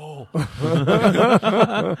no.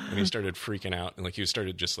 And he started freaking out, and like he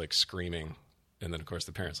started just like screaming. And then, of course,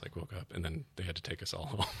 the parents like woke up, and then they had to take us all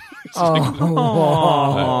home.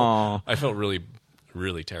 I felt really,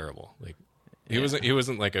 really terrible. Like he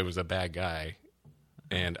wasn't like I was a bad guy,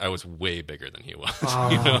 and I was way bigger than he was.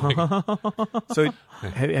 So,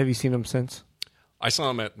 have you seen him since? I saw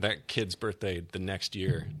him at that kid's birthday the next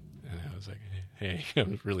year, and I was like, "Hey,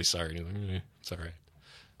 I'm really sorry." And he was like, "It's all right."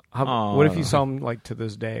 What if you saw him like to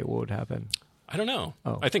this day? What would happen? I don't know.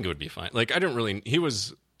 Oh. I think it would be fine. Like I didn't really. He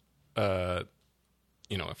was. A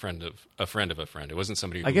friend of a friend. It wasn't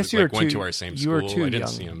somebody who I guess went to our same school. You were too I didn't young.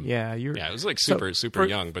 see him. Yeah, it was like super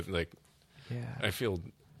young, but like, yeah. I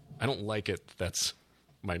don't like it. That's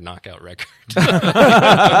my knockout record.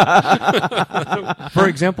 For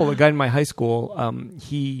example, a guy in my high school,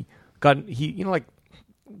 he like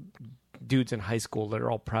dudes in high school that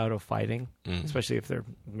are all proud of fighting, especially if they're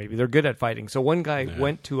good at fighting. So one guy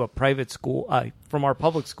went to a private school from our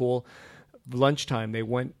public school. Lunchtime, he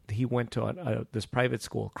went to this private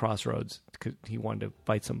school, Crossroads, because he wanted to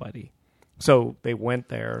fight somebody. So they went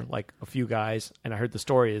there, like a few guys, and I heard the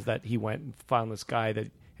story is that he went and found this guy and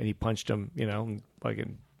he punched him, and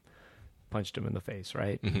fucking punched him in the face,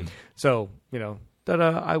 right? Mm-hmm. So,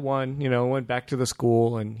 I won, went back to the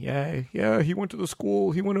school, and he went to the school,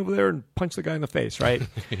 he went over there and punched the guy in the face, right?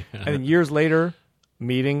 Yeah. And then years later,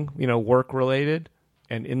 meeting, work related,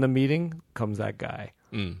 and in the meeting comes that guy.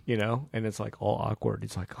 And it's like all awkward.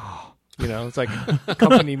 It's like, it's like a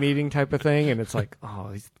company meeting type of thing. And it's like,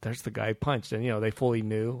 there's the guy punched. And, they fully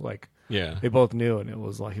knew, like, they both knew. And it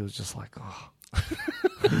was like, he was just like,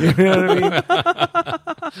 you know what I mean?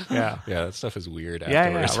 Yeah. Yeah. That stuff is weird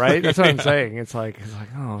afterwards. Yeah, right. That's what I'm saying. It's like,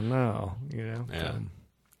 oh no, Yeah.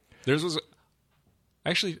 Theirs was,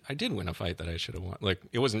 actually, I did win a fight that I should have won. Like,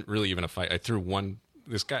 it wasn't really even a fight. I threw one.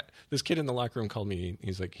 This kid in the locker room called me.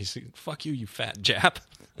 He's like, "Fuck you, you fat Jap."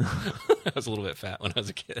 I was a little bit fat when I was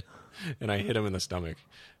a kid, and I hit him in the stomach,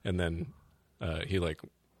 and then he like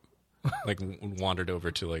wandered over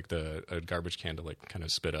to like a garbage can to like kind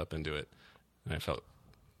of spit up into it, and I felt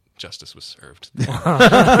justice was served. But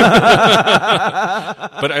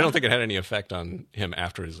I don't think it had any effect on him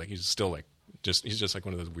afterwards. Like he's still like he's just like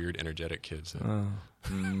one of those weird energetic kids.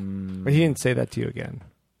 But he didn't say that to you again.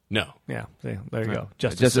 No. Yeah. There you go.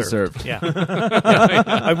 Justice served.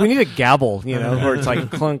 Yeah. We need a gavel, where it's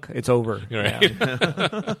like clunk, it's over. Right.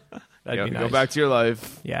 Yeah. That'd be nice. Go back to your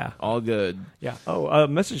life. Yeah. All good. Yeah. Oh, a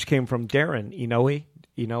message came from Darren Inoue,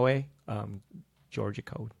 Georgia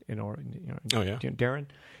Code. Oh, yeah. Darren.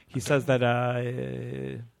 He says that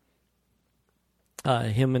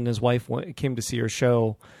him and his wife came to see her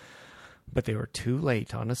show, but they were too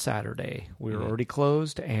late on a Saturday. We were already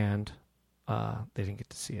closed, and they didn't get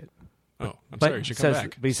to see it. Oh, I'm sorry. You should come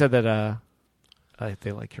back. But he said that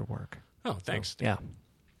they like your work. Oh, thanks. Yeah.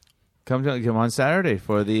 Come on Saturday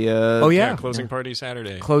for the Closing party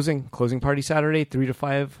Saturday. Closing party Saturday, 3 to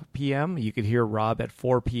 5 p.m. You could hear Rob at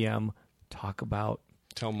 4 p.m. talk about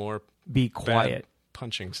Tell more be quiet. bad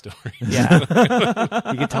punching stories. Yeah.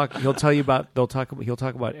 You can talk. He'll tell you about. He'll talk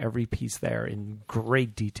about every piece there in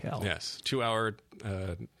great detail. Yes, 2-hour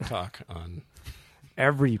talk on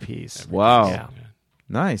Every piece. Wow. Yeah.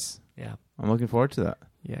 Nice. Yeah. I'm looking forward to that.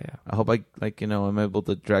 Yeah. Yeah. I hope I'm able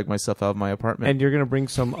to drag myself out of my apartment. And you're gonna bring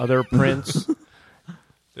some other prints.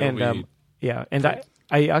 There'll And be- and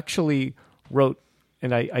I actually wrote,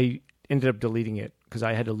 and I ended up deleting it because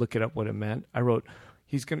I had to look it up what it meant. I wrote,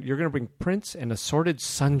 you're gonna bring prints and assorted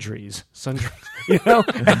sundries. You know.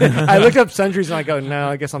 I looked up sundries and I go, no,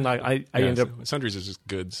 I guess I'm not. I ended up. sundries is just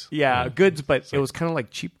goods. Yeah, goods, but it was kind of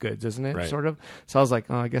like cheap goods, isn't it? Right. Sort of. So I was like,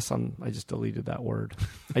 I guess I just deleted that word.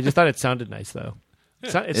 I just thought it sounded nice though.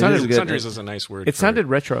 Yeah. It sounded good. Sundries is a nice word. It for- sounded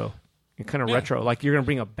retro, kind of Yeah. retro. Like you're gonna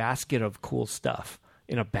bring a basket of cool stuff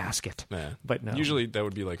in a basket. Yeah. But no. Usually that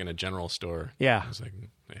would be like in a general store. Yeah. It's like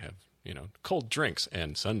they have cold drinks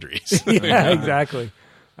and sundries. Yeah, exactly.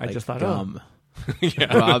 I Like just thought, gum.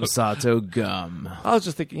 Yeah. Rob Sato gum. I was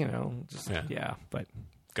just thinking, Yeah. but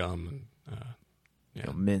Gum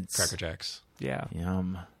and Mints. Cracker Jacks. yeah,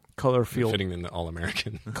 Yum. color field Fitting in the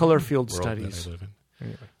all-American color field world studies. that I live in.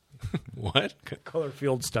 Anyway, What? color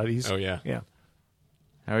field studies. Oh yeah. Yeah.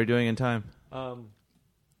 How are you doing in time?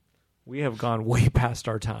 We have gone way past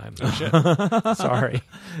our time. Oh shit. Sorry.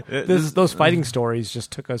 Those fighting stories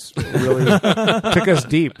just took us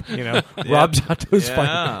deep, Rob Sato's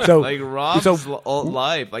fighting. So like Rob's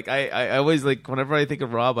life. Like I always like whenever I think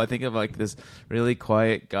of Rob, I think of like this really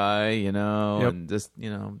quiet guy, Yep. and just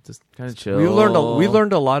kind of chill. we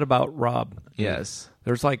learned a lot about Rob. Yes.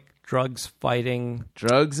 There's like drugs, fighting,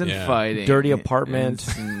 Drugs and Yeah. fighting. Dirty apartment.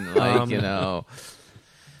 And, like,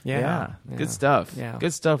 yeah. Good stuff. Yeah.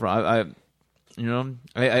 Good stuff, Rob.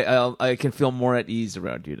 I can feel more at ease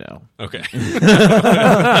around you now. Okay.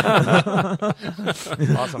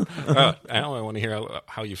 Awesome. Now I want to hear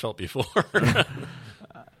how you felt before.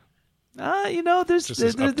 There's Just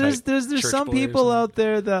this uptight there's church some boy or people something? out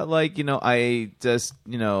there that I just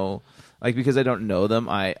like because I don't know them,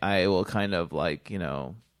 I will kind of kind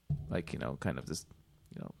of just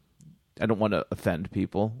I don't want to offend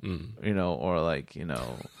people, or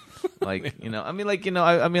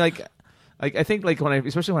I think like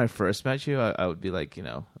especially when I first met you, I would be like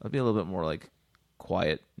I'd be a little bit more like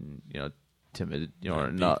quiet, and, timid,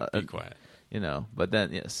 or not be quiet. But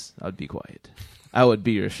then yes, I'd be quiet. I would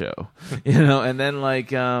be your show, and then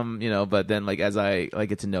but then as I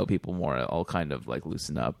get to know people more, I'll kind of like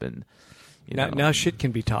loosen up and Now shit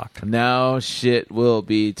can be talked. now shit will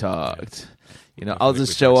be talked. I I'll think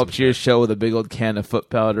just we show talked up some to your shit. show with a big old can of foot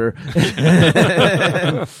powder,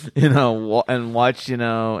 and watch,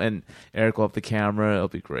 and Eric will have the camera. It'll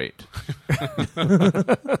be great.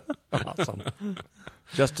 Awesome.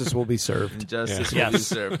 Justice will be served. Justice Yeah. will be Yes.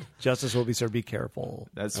 served. Justice will be served. Be careful.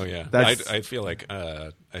 That's Oh yeah. That's I feel like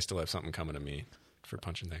I still have something coming to me for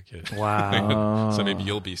punching that kid. Wow. So maybe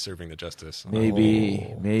you'll be serving the justice.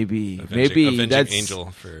 maybe Avenging that's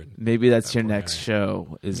angel for. maybe that's your poor next guy.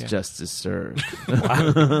 show is Yeah. Justice Served.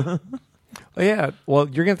 Oh, yeah. Well,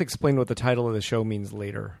 you're going to have to explain what the title of the show means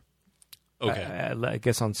later. Okay. I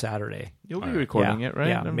guess on Saturday. You'll be All right. recording Yeah. it, right?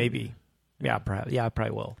 Yeah, maybe. Yeah, perhaps. Yeah, I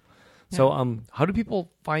probably will. So, how do people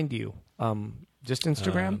find you? Just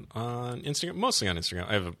Instagram? On Instagram, mostly on Instagram.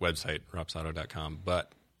 I have a website, robsato.com,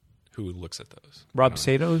 but who looks at those?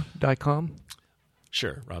 RobSato.com?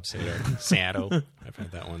 Sure, Rob Sato. Sato. I've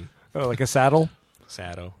had that one. Oh, like a saddle?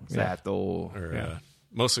 Sato. Sato. Or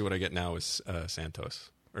mostly what I get now is Santos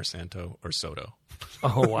or Santo or Soto.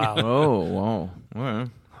 Oh, wow. Oh, wow. All right.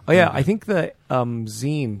 Oh, yeah. I think the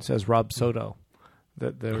zine says Rob Soto.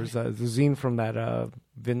 There's the zine from that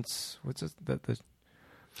Vince. What's it?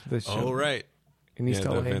 The show Oh, right. in East Yeah,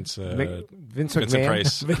 LA. the Vince, Vince Vincent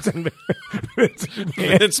McMahon. Price.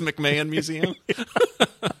 Vince McMahon Museum.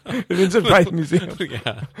 Vincent Price Museum.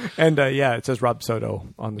 Yeah. And it says Rob Soto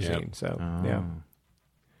on the Yep. zine. So Oh. yeah. Yeah, I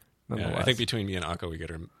Nonetheless. think between me and Akko, we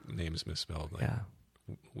get our names misspelled like, Yeah.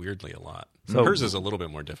 weirdly a lot. So- Hers is a little bit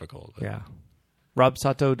more difficult. But Yeah.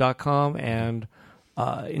 RobSato.com and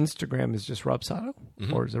Instagram is just Rob Sato?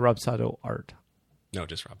 Mhm. Or is it Rob Sato Art? No,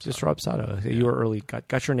 just Rob. Just Sato. Rob Sato. You were early.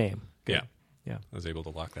 Got your name. Good. Yeah. Yeah. I was able to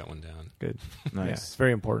lock that one down. Good. Yeah, Nice. it's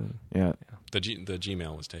very important. Yeah. The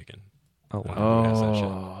Gmail was taken. Oh, I wow. don't know who has that shit.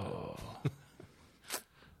 Oh.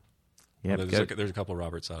 Yeah, Well, there's a couple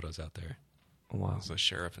Robert Satos out there. Wow. There's a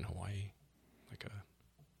sheriff in Hawaii, like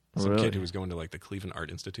Oh, some really? kid who was going to like the Cleveland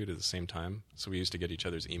Art Institute at the same time. So we used to get each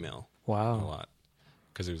other's email a Wow. lot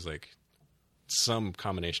because it was like some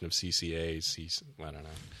combination of CCA, I don't know.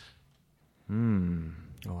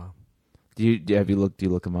 Oh, wow. Do you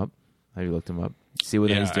look him up? Have you looked him up? See what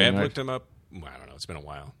he's I doing. have art? looked him up. Well, I don't know. It's been a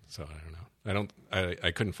while, so I don't know.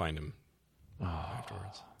 I couldn't find him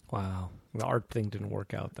afterwards. Wow. The art thing didn't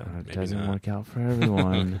work out then. It Maybe doesn't not. work out for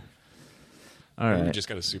everyone. All Maybe he right. just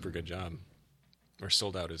got a super good job, or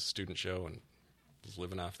sold out his student show and was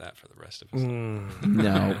living off that for the rest of his life.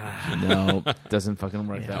 No, doesn't fucking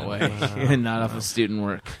work that way. Not off of student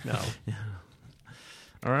work. No.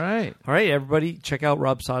 All right. All right, everybody, check out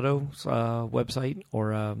Rob Sato's website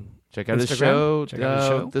or Check out his Instagram. show, Check out his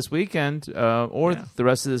show. this weekend, or Yeah. the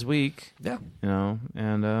rest of this week. yeah. You know,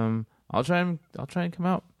 and I'll try and come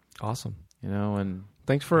out. Awesome. You know, and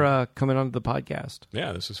Thanks for coming on the podcast.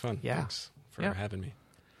 Yeah, this was fun. Yeah. Thanks for Yeah. having me.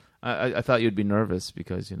 I thought you'd be nervous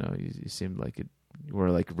because you know you seemed like you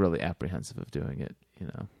were like really apprehensive of doing it. You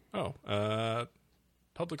know,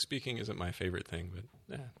 Public speaking isn't my favorite thing, but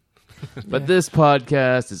yeah, but this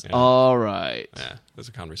podcast is Yeah. all right. there's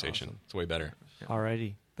a conversation. It's way better. All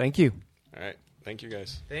righty. Thank you. All right. Thank you,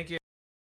 guys. Thank you.